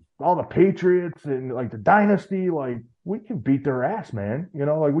 all the Patriots and like the dynasty, like we can beat their ass, man.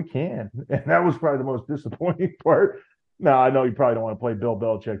 Like we can. And that was probably the most disappointing part. Now, I know you probably don't want to play Bill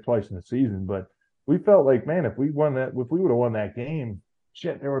Belichick twice in the season, but we felt like, man, if we would have won that game,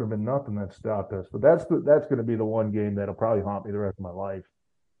 shit, there would have been nothing that stopped us. But that's going to be the one game that'll probably haunt me the rest of my life.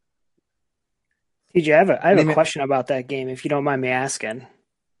 TJ, I have a question about that game, if you don't mind me asking.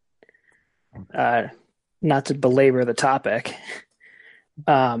 Not to belabor the topic.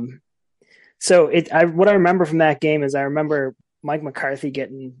 So what I remember from that game is I remember Mike McCarthy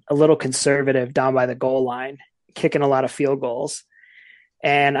getting a little conservative down by the goal line, kicking a lot of field goals.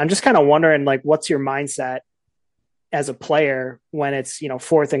 And I'm just kind of wondering, like, what's your mindset as a player when it's,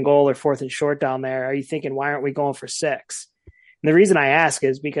 4th and goal or 4th and short down there? Are you thinking, why aren't we going for 6? And the reason I ask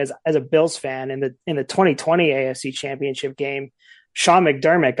is because as a Bills fan in the 2020 AFC Championship game, Sean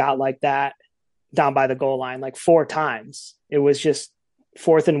McDermott got like that down by the goal line like 4 times. It was just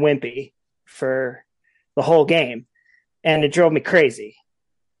 4th and wimpy for the whole game. And it drove me crazy.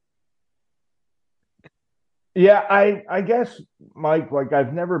 Yeah, I guess, Mike, like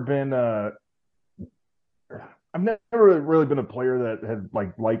I've never really been a player that had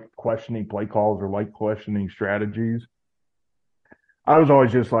like questioning play calls or like questioning strategies. I was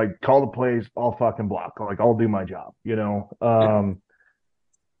always just like, call the plays, I'll fucking block. Like I'll do my job,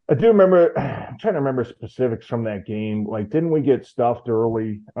 I do remember, I'm trying to remember specifics from that game. Like, didn't we get stuffed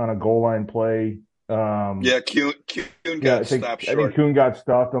early on a goal line play? Kuhn got stopped short. I think Kuhn got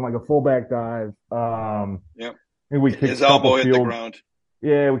stuffed on like a fullback dive. Yep. And we kicked his elbow hit the ground.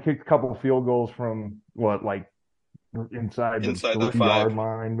 Yeah, we kicked a couple of field goals from inside the 3-yard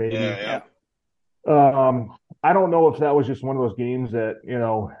line, maybe. Yeah. I don't know if that was just one of those games that,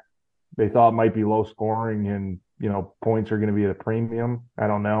 they thought might be low scoring and, points are going to be at a premium. I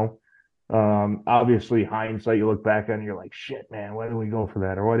don't know. Obviously, hindsight, you look back on and you're like, shit, man, why didn't we go for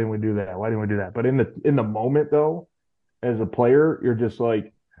that? Or why didn't we do that? Why didn't we do that? But in the moment, though, as a player, you're just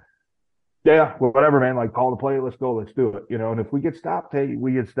like, yeah, well, whatever, man. Like, call the play. Let's go. Let's do it. And if we get stopped, hey,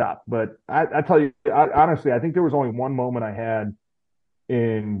 we get stopped. But I tell you, honestly, I think there was only one moment I had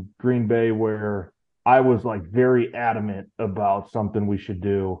in Green Bay where I was like very adamant about something we should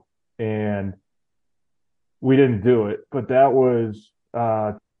do, and we didn't do it. But that was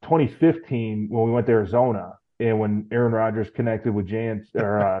 2015 when we went to Arizona, and when Aaron Rodgers connected with Jeff.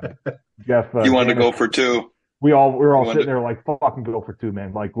 You wanted to go for 2. we were all wanted sitting to- there like, fucking go for two,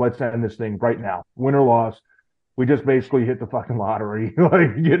 man. Like, let's end this thing right now. Win or loss. We just basically hit the fucking lottery.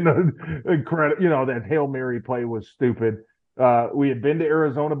 Like, getting a credit, that Hail Mary play was stupid. We had been to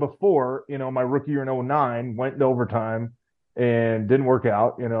Arizona before, my rookie year in 2009, went into overtime and didn't work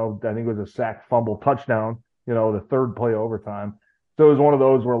out. I think it was a sack, fumble, touchdown, the third play of overtime. So it was one of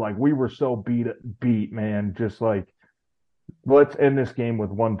those where like we were so beat, man, just like, let's end this game with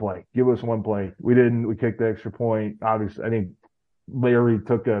one play. Give us one play. We didn't. We kicked the extra point. Obviously, I think Larry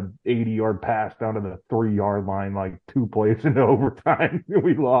took a 80-yard pass down to the 3-yard line, like 2 plays into overtime.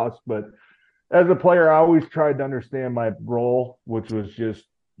 We lost. But as a player, I always tried to understand my role, which was just,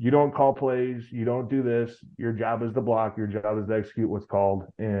 you don't call plays. You don't do this. Your job is to block. Your job is to execute what's called.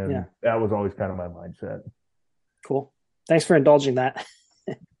 And that was always kind of my mindset. Cool. Thanks for indulging that.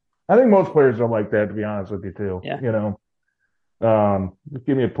 I think most players are like that, to be honest with you, too. Yeah. Just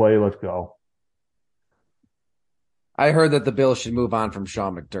give me a play. Let's go. I heard that the Bills should move on from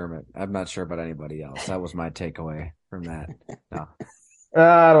Sean McDermott. I'm not sure about anybody else. That was my takeaway from that. No.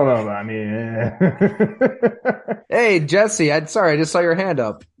 I don't know. I mean, Hey, Jesse, sorry, I just saw your hand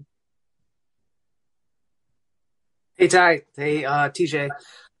up. Hey, Ty. Hey, TJ.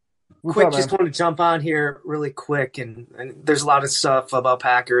 Just want to jump on here really quick. And there's a lot of stuff about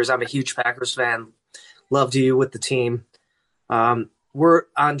Packers. I'm a huge Packers fan. Loved you with the team. We're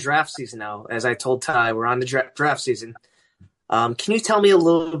on draft season now. As I told Ty, we're on the draft season. Can you tell me a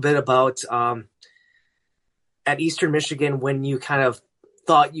little bit about at Eastern Michigan when you kind of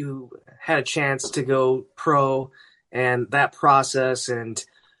thought you had a chance to go pro and that process and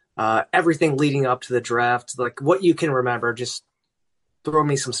everything leading up to the draft, like what you can remember? Just throw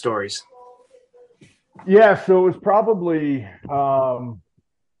me some stories. Yeah, so it was probably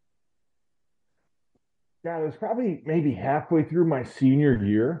it was probably maybe halfway through my senior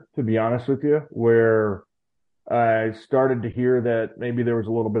year, to be honest with you, where I started to hear that maybe there was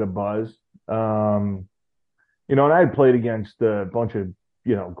a little bit of buzz. And I had played against a bunch of,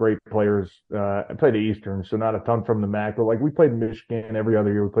 great players. I played at Eastern, so not a ton from the MAC, but like we played Michigan every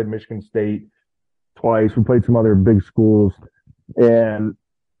other year. We played Michigan State twice. We played some other big schools. And,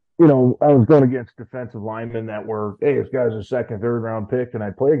 I was going against defensive linemen that were, hey, this guy's a second, third round pick. And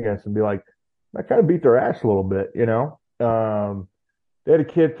I'd play against and be like, I kind of beat their ass a little bit, They had a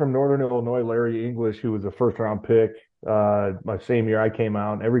kid from Northern Illinois, Larry English, who was a first round pick. My same year I came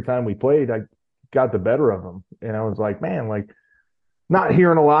out, and every time we played, I got the better of him. And I was like, man, like not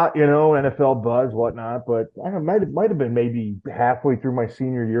hearing a lot, NFL buzz, whatnot, but I don't know, might have been maybe halfway through my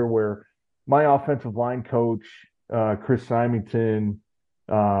senior year where my offensive line coach, Chris Symington,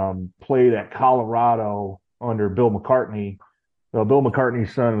 played at Colorado under Bill McCartney. Bill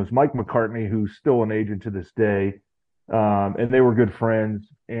McCartney's son was Mike McCartney, who's still an agent to this day. And they were good friends.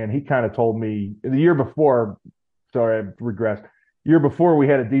 And he kind of told me the year before, sorry, I regressed. Year before, we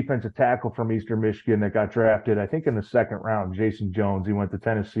had a defensive tackle from Eastern Michigan that got drafted, I think in the second round, Jason Jones. He went to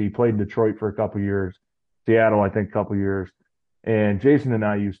Tennessee, played in Detroit for a couple of years, Seattle, I think, a couple of years. And Jason and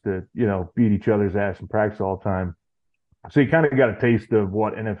I used to, beat each other's ass in practice all the time. So he kind of got a taste of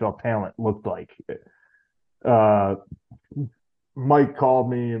what NFL talent looked like. Mike called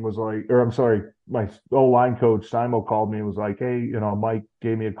me and was like, or I'm sorry, my O-line coach, Simo, called me and was like, hey, Mike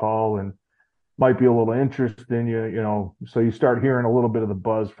gave me a call and might be a little interest in you, so you start hearing a little bit of the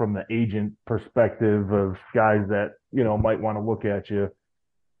buzz from the agent perspective of guys that, might want to look at you.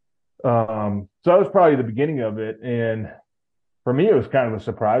 So that was probably the beginning of it. And for me, it was kind of a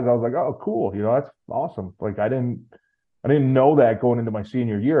surprise. I was like, oh, cool. That's awesome. Like I didn't know that going into my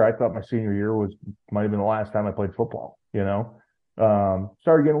senior year. I thought my senior year might have been the last time I played football,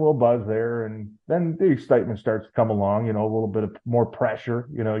 started getting a little buzz there, and then the excitement starts to come along, a little bit of more pressure,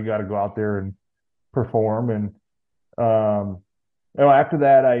 you got to go out there and perform. And, after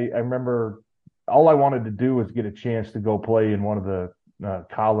that, I remember all I wanted to do was get a chance to go play in one of the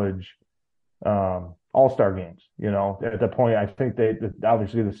college all-star games. At that point, I think they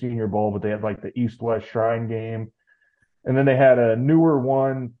obviously the Senior Bowl, but they had like the East-West Shrine game. And then they had a newer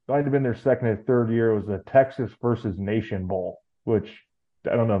one, might have been their second or third year. It was the Texas versus Nation Bowl, which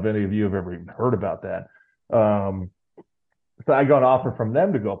I don't know if any of you have ever even heard about that. So I got an offer from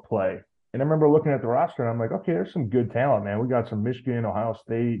them to go play. And I remember looking at the roster and I'm like, okay, there's some good talent, man. We got some Michigan, Ohio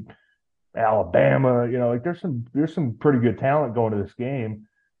State, Alabama, like there's some pretty good talent going to this game.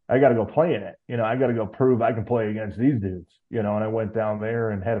 I got to go play in it. I got to go prove I can play against these dudes, and I went down there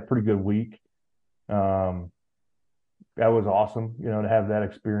and had a pretty good week. That was awesome, to have that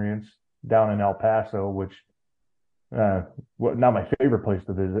experience down in El Paso, which not my favorite place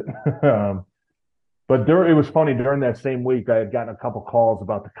to visit. But it was funny during that same week, I had gotten a couple calls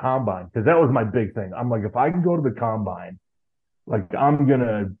about the combine because that was my big thing. I'm like, if I can go to the combine, like I'm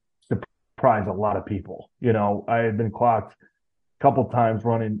gonna surprise a lot of people. I had been clocked a couple times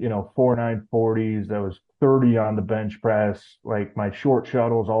running, 4.940s. I was 30 on the bench press, like my short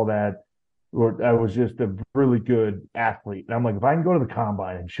shuttles, all that. I was just a really good athlete. And I'm like, if I can go to the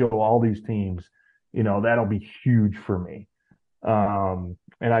combine and show all these teams, that'll be huge for me.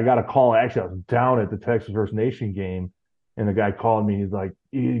 And I got a call. Actually, I was down at the Texas First Nation game, and the guy called me. He's like,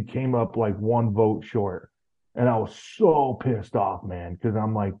 he came up like one vote short. And I was so pissed off, man, because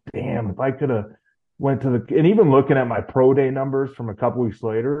I'm like, damn, if I could have went to and even looking at my pro day numbers from a couple weeks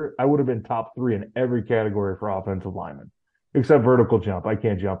later, I would have been top 3 in every category for offensive linemen, except vertical jump. I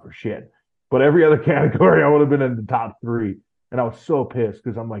can't jump for shit. But every other category, I would have been in the top 3. And I was so pissed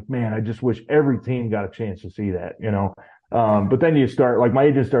because I'm like, man, I just wish every team got a chance to see that, But then you start, like my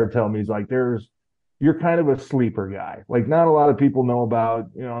agent started telling me, he's like, you're kind of a sleeper guy. Like not a lot of people know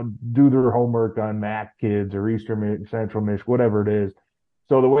about, do their homework on MAC kids or Eastern Central Mich, whatever it is.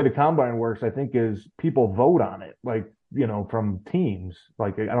 So the way the combine works, I think, is people vote on it, like, from teams.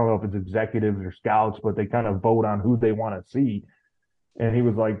 Like, I don't know if it's executives or scouts, but they kind of vote on who they want to see. And he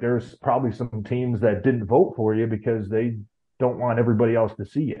was like, there's probably some teams that didn't vote for you because they don't want everybody else to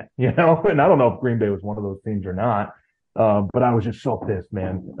see it, And I don't know if Green Bay was one of those teams or not. But I was just so pissed,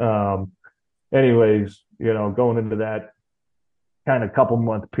 man. Anyways, going into that kind of couple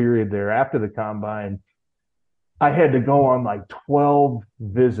month period there after the combine, I had to go on like 12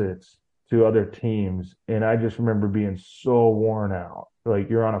 visits to other teams. And I just remember being so worn out. Like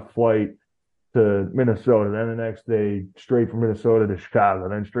you're on a flight to Minnesota, then the next day straight from Minnesota to Chicago,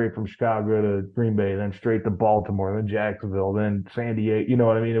 then straight from Chicago to Green Bay, then straight to Baltimore, then Jacksonville, then San Diego. You know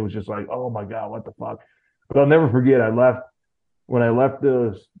what I mean? It was just like, oh my God, what the fuck? But I'll never forget,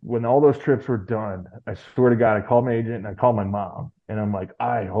 when all those trips were done, I swear to God, I called my agent and I called my mom. And I'm like,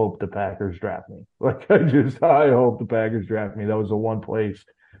 I hope the Packers draft me. Like, I hope the Packers draft me. That was the one place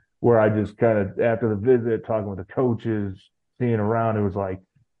where I just kind of, after the visit, talking with the coaches, seeing around, it was like,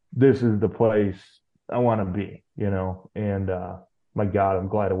 this is the place I want to be, And my God, I'm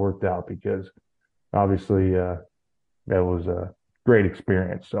glad it worked out because obviously that was a great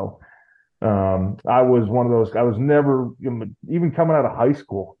experience. So I was one of those. I was never even coming out of high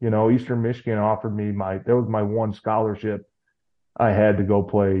school. Eastern Michigan offered me that was my one scholarship. I had to go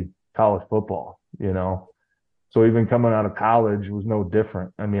play college football. So even coming out of college was no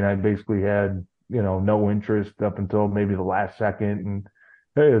different. I mean, I basically had no interest up until maybe the last second, and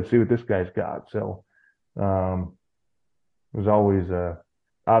hey, let's see what this guy's got. So it was always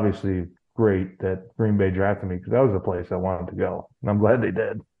obviously great that Green Bay drafted me because that was the place I wanted to go, and I'm glad they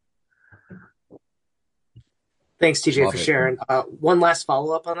did. Thanks, TJ, for sharing. One last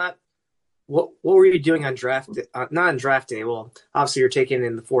follow up on that. What were you doing on draft? Not on draft day. Well, obviously you're taken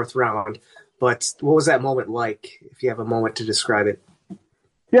in the 4th round, but what was that moment like? If you have a moment to describe it.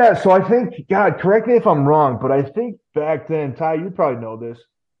 Yeah, so I think, God, correct me if I'm wrong, but I think back then, Ty, you probably know this.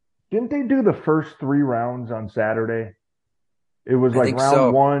 Didn't they do the first 3 rounds on Saturday? It was like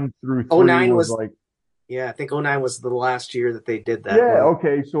round 1 through 3 09 was like. Yeah, I think 09 was the last year that they did that. Yeah,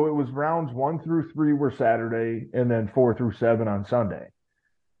 okay. So it was rounds 1 through 3 were Saturday, and then 4 through 7 on Sunday.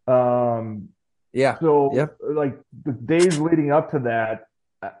 Yeah. So like the days leading up to that,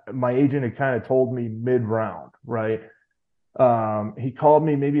 my agent had kind of told me mid-round, right? He called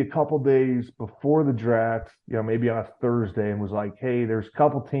me maybe a couple days before the draft, maybe on a Thursday, and was like, hey, there's a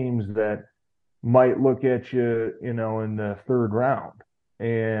couple teams that might look at you, in the 3rd round.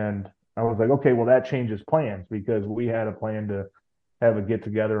 And I was like, okay, well, that changes plans because we had a plan to have a get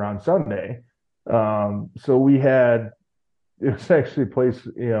together on Sunday. So it was actually a place,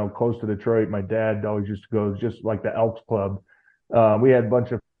 close to Detroit. My dad always used to go, just like the Elks Club. We had a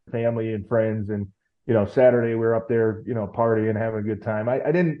bunch of family and friends, and Saturday we were up there, partying, having a good time.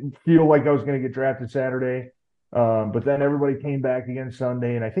 I didn't feel like I was going to get drafted Saturday, but then everybody came back again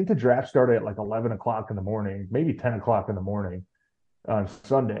Sunday, and I think the draft started at like 11 o'clock in the morning, maybe 10 o'clock in the morning on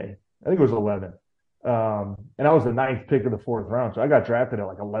Sunday. I think it was 11. And I was the 9th pick of the 4th round, so I got drafted at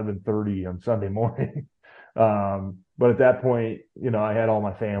like 11:30 on Sunday morning. But at that point, I had all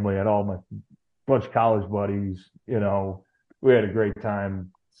my family, I had all my bunch of college buddies. We had a great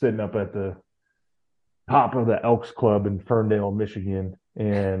time sitting up at the top of the Elks Club in Ferndale, Michigan.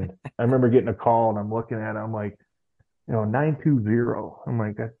 And I remember getting a call, and I'm looking at it, I'm like, 920. I'm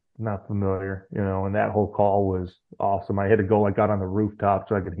like, that's not familiar, and that whole call was awesome. I had to go out on the rooftop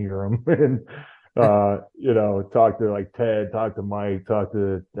so I could hear them and, talk to like Ted, talk to Mike, talk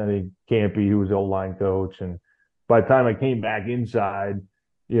to, I think, Campy, who was the old line coach. And by the time I came back inside,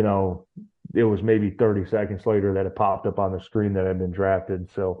 it was maybe 30 seconds later that it popped up on the screen that I'd been drafted.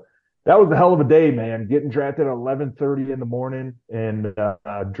 So that was a hell of a day, man. Getting drafted at 11:30 in the morning and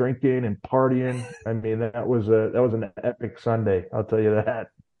drinking and partying. I mean, that was an epic Sunday. I'll tell you that.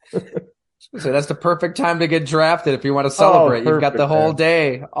 So that's the perfect time to get drafted if you want to celebrate. You've got the whole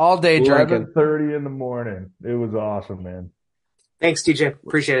day, all day drinking. 11:30 in the morning. It was awesome, man. Thanks, TJ.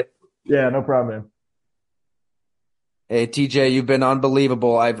 Appreciate it. Yeah, no problem, man. Hey, TJ, you've been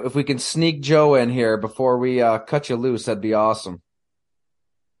unbelievable. If we can sneak Joe in here before we cut you loose, that'd be awesome.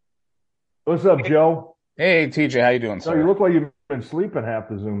 What's up, Joe? Hey, TJ, how you doing, sir? Oh, you look like you've been sleeping half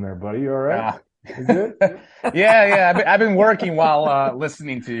the Zoom there, buddy. You all right? You good? Yeah. I've been working while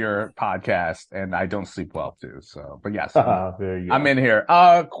listening to your podcast, and I don't sleep well too. So, but yes, there you go. I'm in here.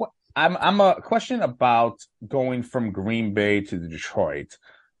 I'm a question about going from Green Bay to Detroit.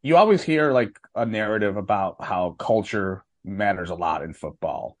 You always hear like a narrative about how culture matters a lot in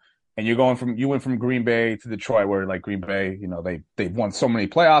football. And you went from Green Bay to Detroit, where like Green Bay, they've won so many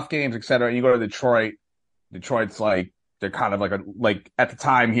playoff games, et cetera. And you go to Detroit, Detroit's like, they're kind of like at the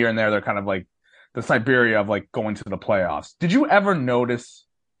time here and there, they're kind of like the Siberia of like going to the playoffs. Did you ever notice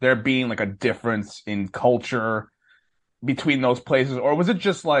there being like a difference in culture between those places? Or was it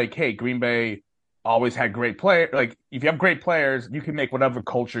just like, hey, Green Bay always had great players. Like if you have great players, you can make whatever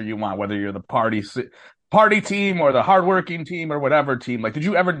culture you want, whether you're the party team or the hardworking team or whatever team. Like, did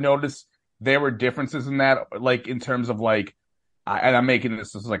you ever notice there were differences in that? Like in terms of like, and I'm making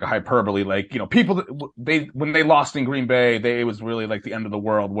this is like a hyperbole, like, people, when they lost in Green Bay, it was really like the end of the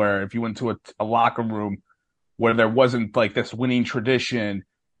world, where if you went to a locker room where there wasn't like this winning tradition,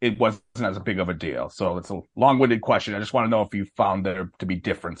 it wasn't as big of a deal. So it's a long-winded question. I just want to know if you found there to be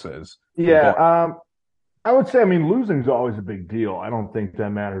differences. Yeah. I would say, losing is always a big deal. I don't think that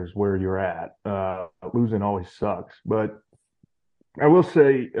matters where you're at. Losing always sucks, but I will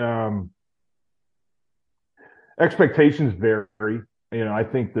say, expectations vary. I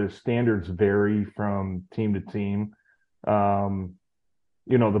think the standards vary from team to team.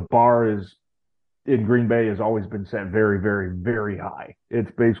 The bar is in Green Bay has always been set very, very, very high. It's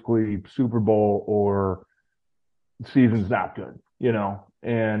basically Super Bowl or season's not good,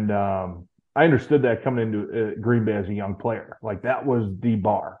 and I understood that coming into Green Bay as a young player. Like that was the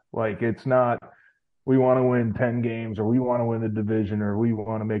bar. Like it's not we want to win 10 games or we want to win the division or we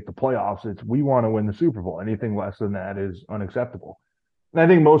want to make the playoffs. It's we want to win the Super Bowl. Anything less than that is unacceptable. And I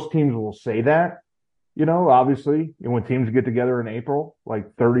think most teams will say that, obviously, when teams get together in April,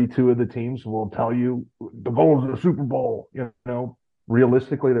 like 32 of the teams will tell you the goal is the Super Bowl.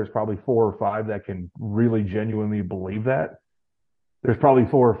 Realistically, there's probably 4 or 5 that can really genuinely believe that. There's probably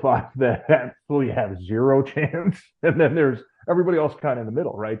 4 or 5 that absolutely have zero chance. And then there's everybody else kind of in the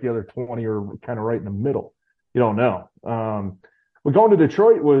middle, right? The other 20 are kind of right in the middle. You don't know. But going to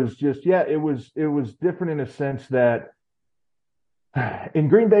Detroit was just, it was different in a sense that in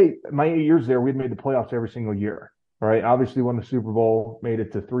Green Bay, my 8 years there, we'd made the playoffs every single year, right? Obviously won the Super Bowl, made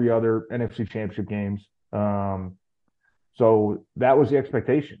it to 3 other NFC championship games. So that was the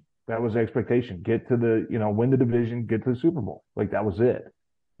expectation. That was the expectation. Get to the, win the division, get to the Super Bowl. Like that was it.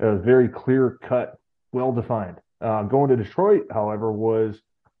 It was very clear cut, well defined. Going to Detroit, however, was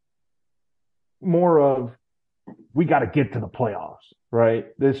more of we got to get to the playoffs, right?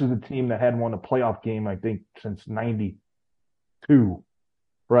 This is a team that hadn't won a playoff game, I think, since '92,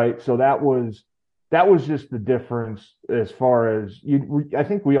 right? So that was just the difference as far as I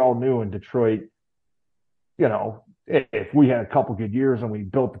think we all knew in Detroit, if we had a couple good years and we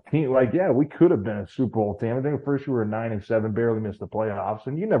built the team, we could have been a Super Bowl team. I think at first we were 9-7, barely missed the playoffs,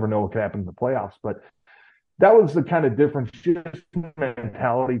 and you never know what could happen in the playoffs. But that was the kind of difference. Just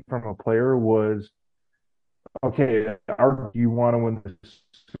mentality from a player was, okay, do you want to win the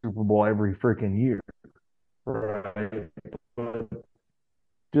Super Bowl every freaking year? Right. But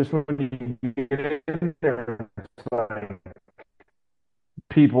just when you get in there, it's like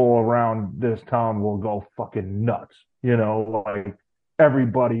people around this town will go fucking nuts. Like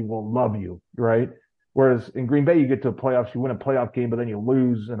everybody will love you, right? Whereas in Green Bay, you get to the playoffs, you win a playoff game, but then you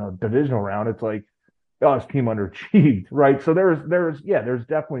lose in a divisional round. It's like, oh, this team underachieved, right? So there's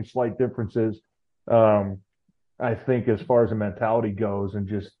definitely slight differences. I think as far as the mentality goes and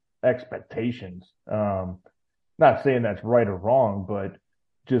just expectations. Not saying that's right or wrong, but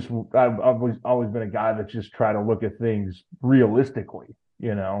just I've always been a guy that just try to look at things realistically.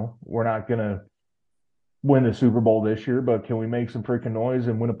 We're not gonna win the Super Bowl this year, but can we make some freaking noise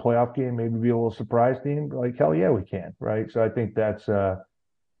and win a playoff game? Maybe be a little surprise team. Like hell yeah, we can, right? So I think that's a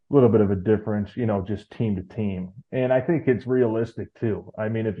little bit of a difference, just team to team, and I think it's realistic too.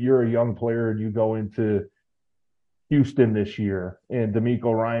 If you're a young player and you go into Houston this year and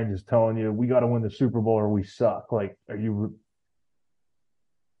DeMeco Ryans is telling you we got to win the Super Bowl or we suck. Like, are you?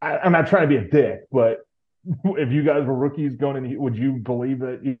 I'm not trying to be a dick, but if you guys were rookies going in, would you believe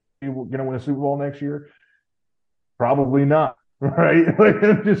that you were going to win a Super Bowl next year? Probably not, right? Like,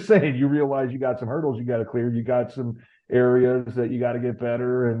 I'm just saying, you realize you got some hurdles you got to clear. You got some areas that you got to get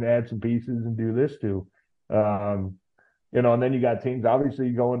better and add some pieces and do this to. And then you got teams, obviously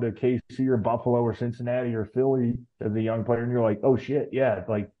you go into KC or Buffalo or Cincinnati or Philly as a young player and you're like, oh shit, yeah,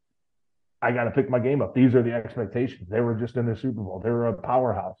 like I got to pick my game up. These are the expectations. They were just in the Super Bowl. They were a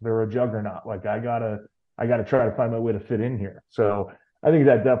powerhouse. They were a juggernaut. Like I gotta try to find my way to fit in here. So I think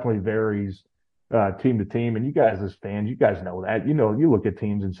that definitely varies team to team. And you guys as fans, you guys know that. You know, you look at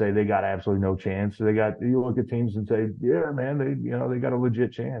teams and say they got absolutely no chance. You look at teams and say, yeah, man, they got a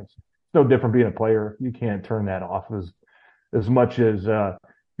legit chance. It's no different being a player. You can't turn that off as much as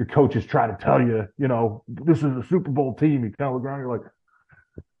your coaches try to tell you, this is a Super Bowl team. You kind of look around, you're like,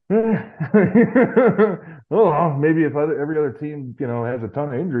 oh, maybe if every other team, has a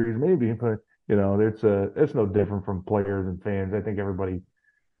ton of injuries, maybe, but it's no different from players and fans. I think everybody,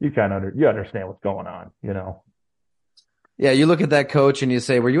 you understand what's going on, Yeah, you look at that coach and you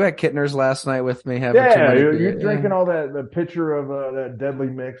say, were you at Kittner's last night with me? You're drinking all the pitcher of that deadly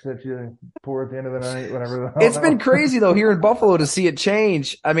mix that you pour at the end of the night, whatever. It's been crazy, though, here in Buffalo to see it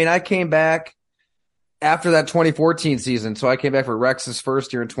change. I mean, I came back after that 2014 season, so I came back for Rex's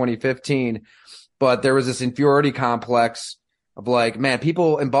first year in 2015, but there was this inferiority complex of like, man,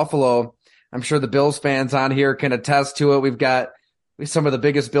 people in Buffalo, I'm sure the Bills fans on here can attest to it. We've got some of the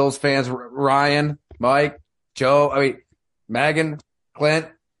biggest Bills fans, Ryan, Mike, Joe, Megan, Clint.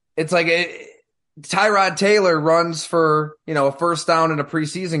 It's like Tyrod Taylor runs for, a first down in a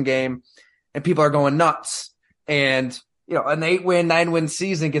preseason game and people are going nuts. And, an 8-win, 9-win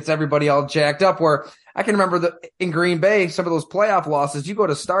season gets everybody all jacked up where I can remember in Green Bay, some of those playoff losses, you go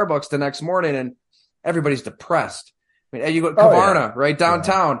to Starbucks the next morning and everybody's depressed. I mean, you go to Kavarna, right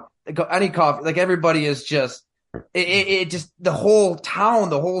downtown, any coffee, like everybody is just, the whole town,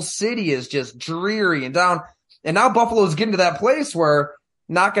 the whole city is just dreary and down. And now Buffalo's getting to that place where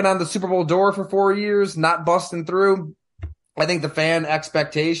knocking on the Super Bowl door for 4 years, not busting through. I think the fan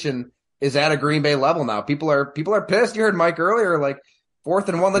expectation is at a Green Bay level now. People are pissed. You heard Mike earlier, like 4th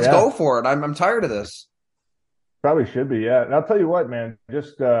and 1, let's go for it. I'm tired of this. Probably should be, yeah. And I'll tell you what, man,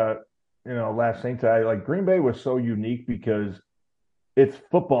 just, last thing to like Green Bay was so unique because it's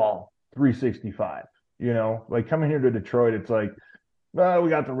football 365, like coming here to Detroit, it's like, we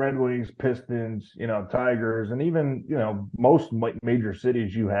got the Red Wings, Pistons, Tigers, and even, most major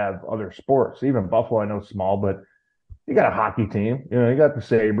cities you have other sports. Even Buffalo, I know small, but you got a hockey team, you got the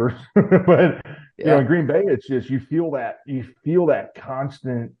Sabres. But, in Green Bay, it's just you feel that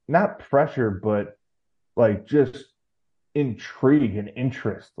constant, not pressure, but like just intrigue and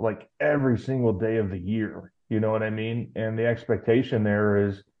interest like every single day of the year. You know what I mean? And the expectation there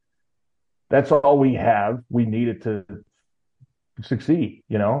is that's all we have. We need it to succeed,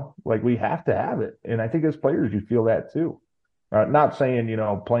 like we have to have it. And I think as players, you feel that too. Not saying,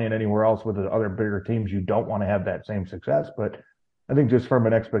 playing anywhere else with the other bigger teams, you don't want to have that same success. But I think just from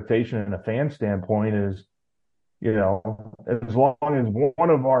an expectation and a fan standpoint is, as long as one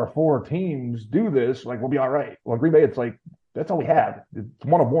of our 4 teams do this, like we'll be all right. Well, Green Bay, it's like, that's all we have. It's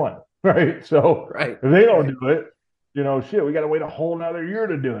one of one, right? So if they don't do it, we got to wait a whole nother year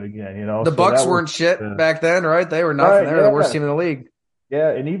to do it again, The Bucks weren't shit back then, right? They were nothing. They were the worst team in the league. Yeah,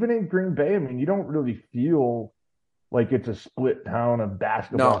 and even in Green Bay, you don't really feel like it's a split town of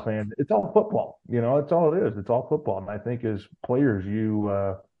basketball fans. It's all football, it's all it is. It's all football. And I think as players,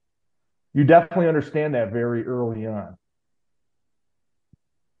 you definitely understand that very early on.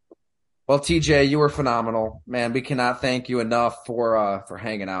 Well, TJ, you were phenomenal, man. We cannot thank you enough for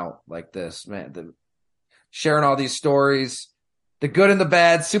hanging out like this, man. Sharing all these stories, the good and the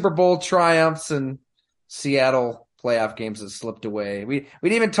bad, Super Bowl triumphs and Seattle playoff games that slipped away. We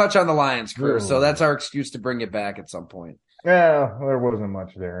didn't even touch on the Lions career, so that's our excuse to bring it back at some point. Yeah, there wasn't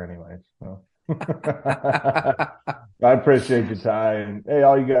much there anyway. So. I appreciate you, Ty. And hey,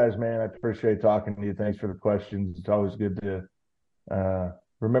 all you guys, man, I appreciate talking to you. Thanks for the questions. It's always good to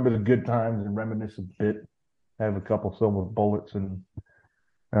remember the good times and reminisce a bit, have a couple silver bullets and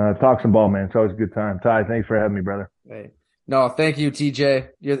talk some ball, man. It's always a good time. Ty, thanks for having me, brother. Hey. No, thank you, TJ.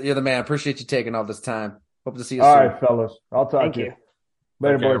 You're the man. Appreciate you taking all this time. Hope to see you soon. All right, fellas. I'll talk to you.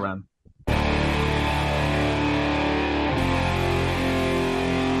 Later, boys.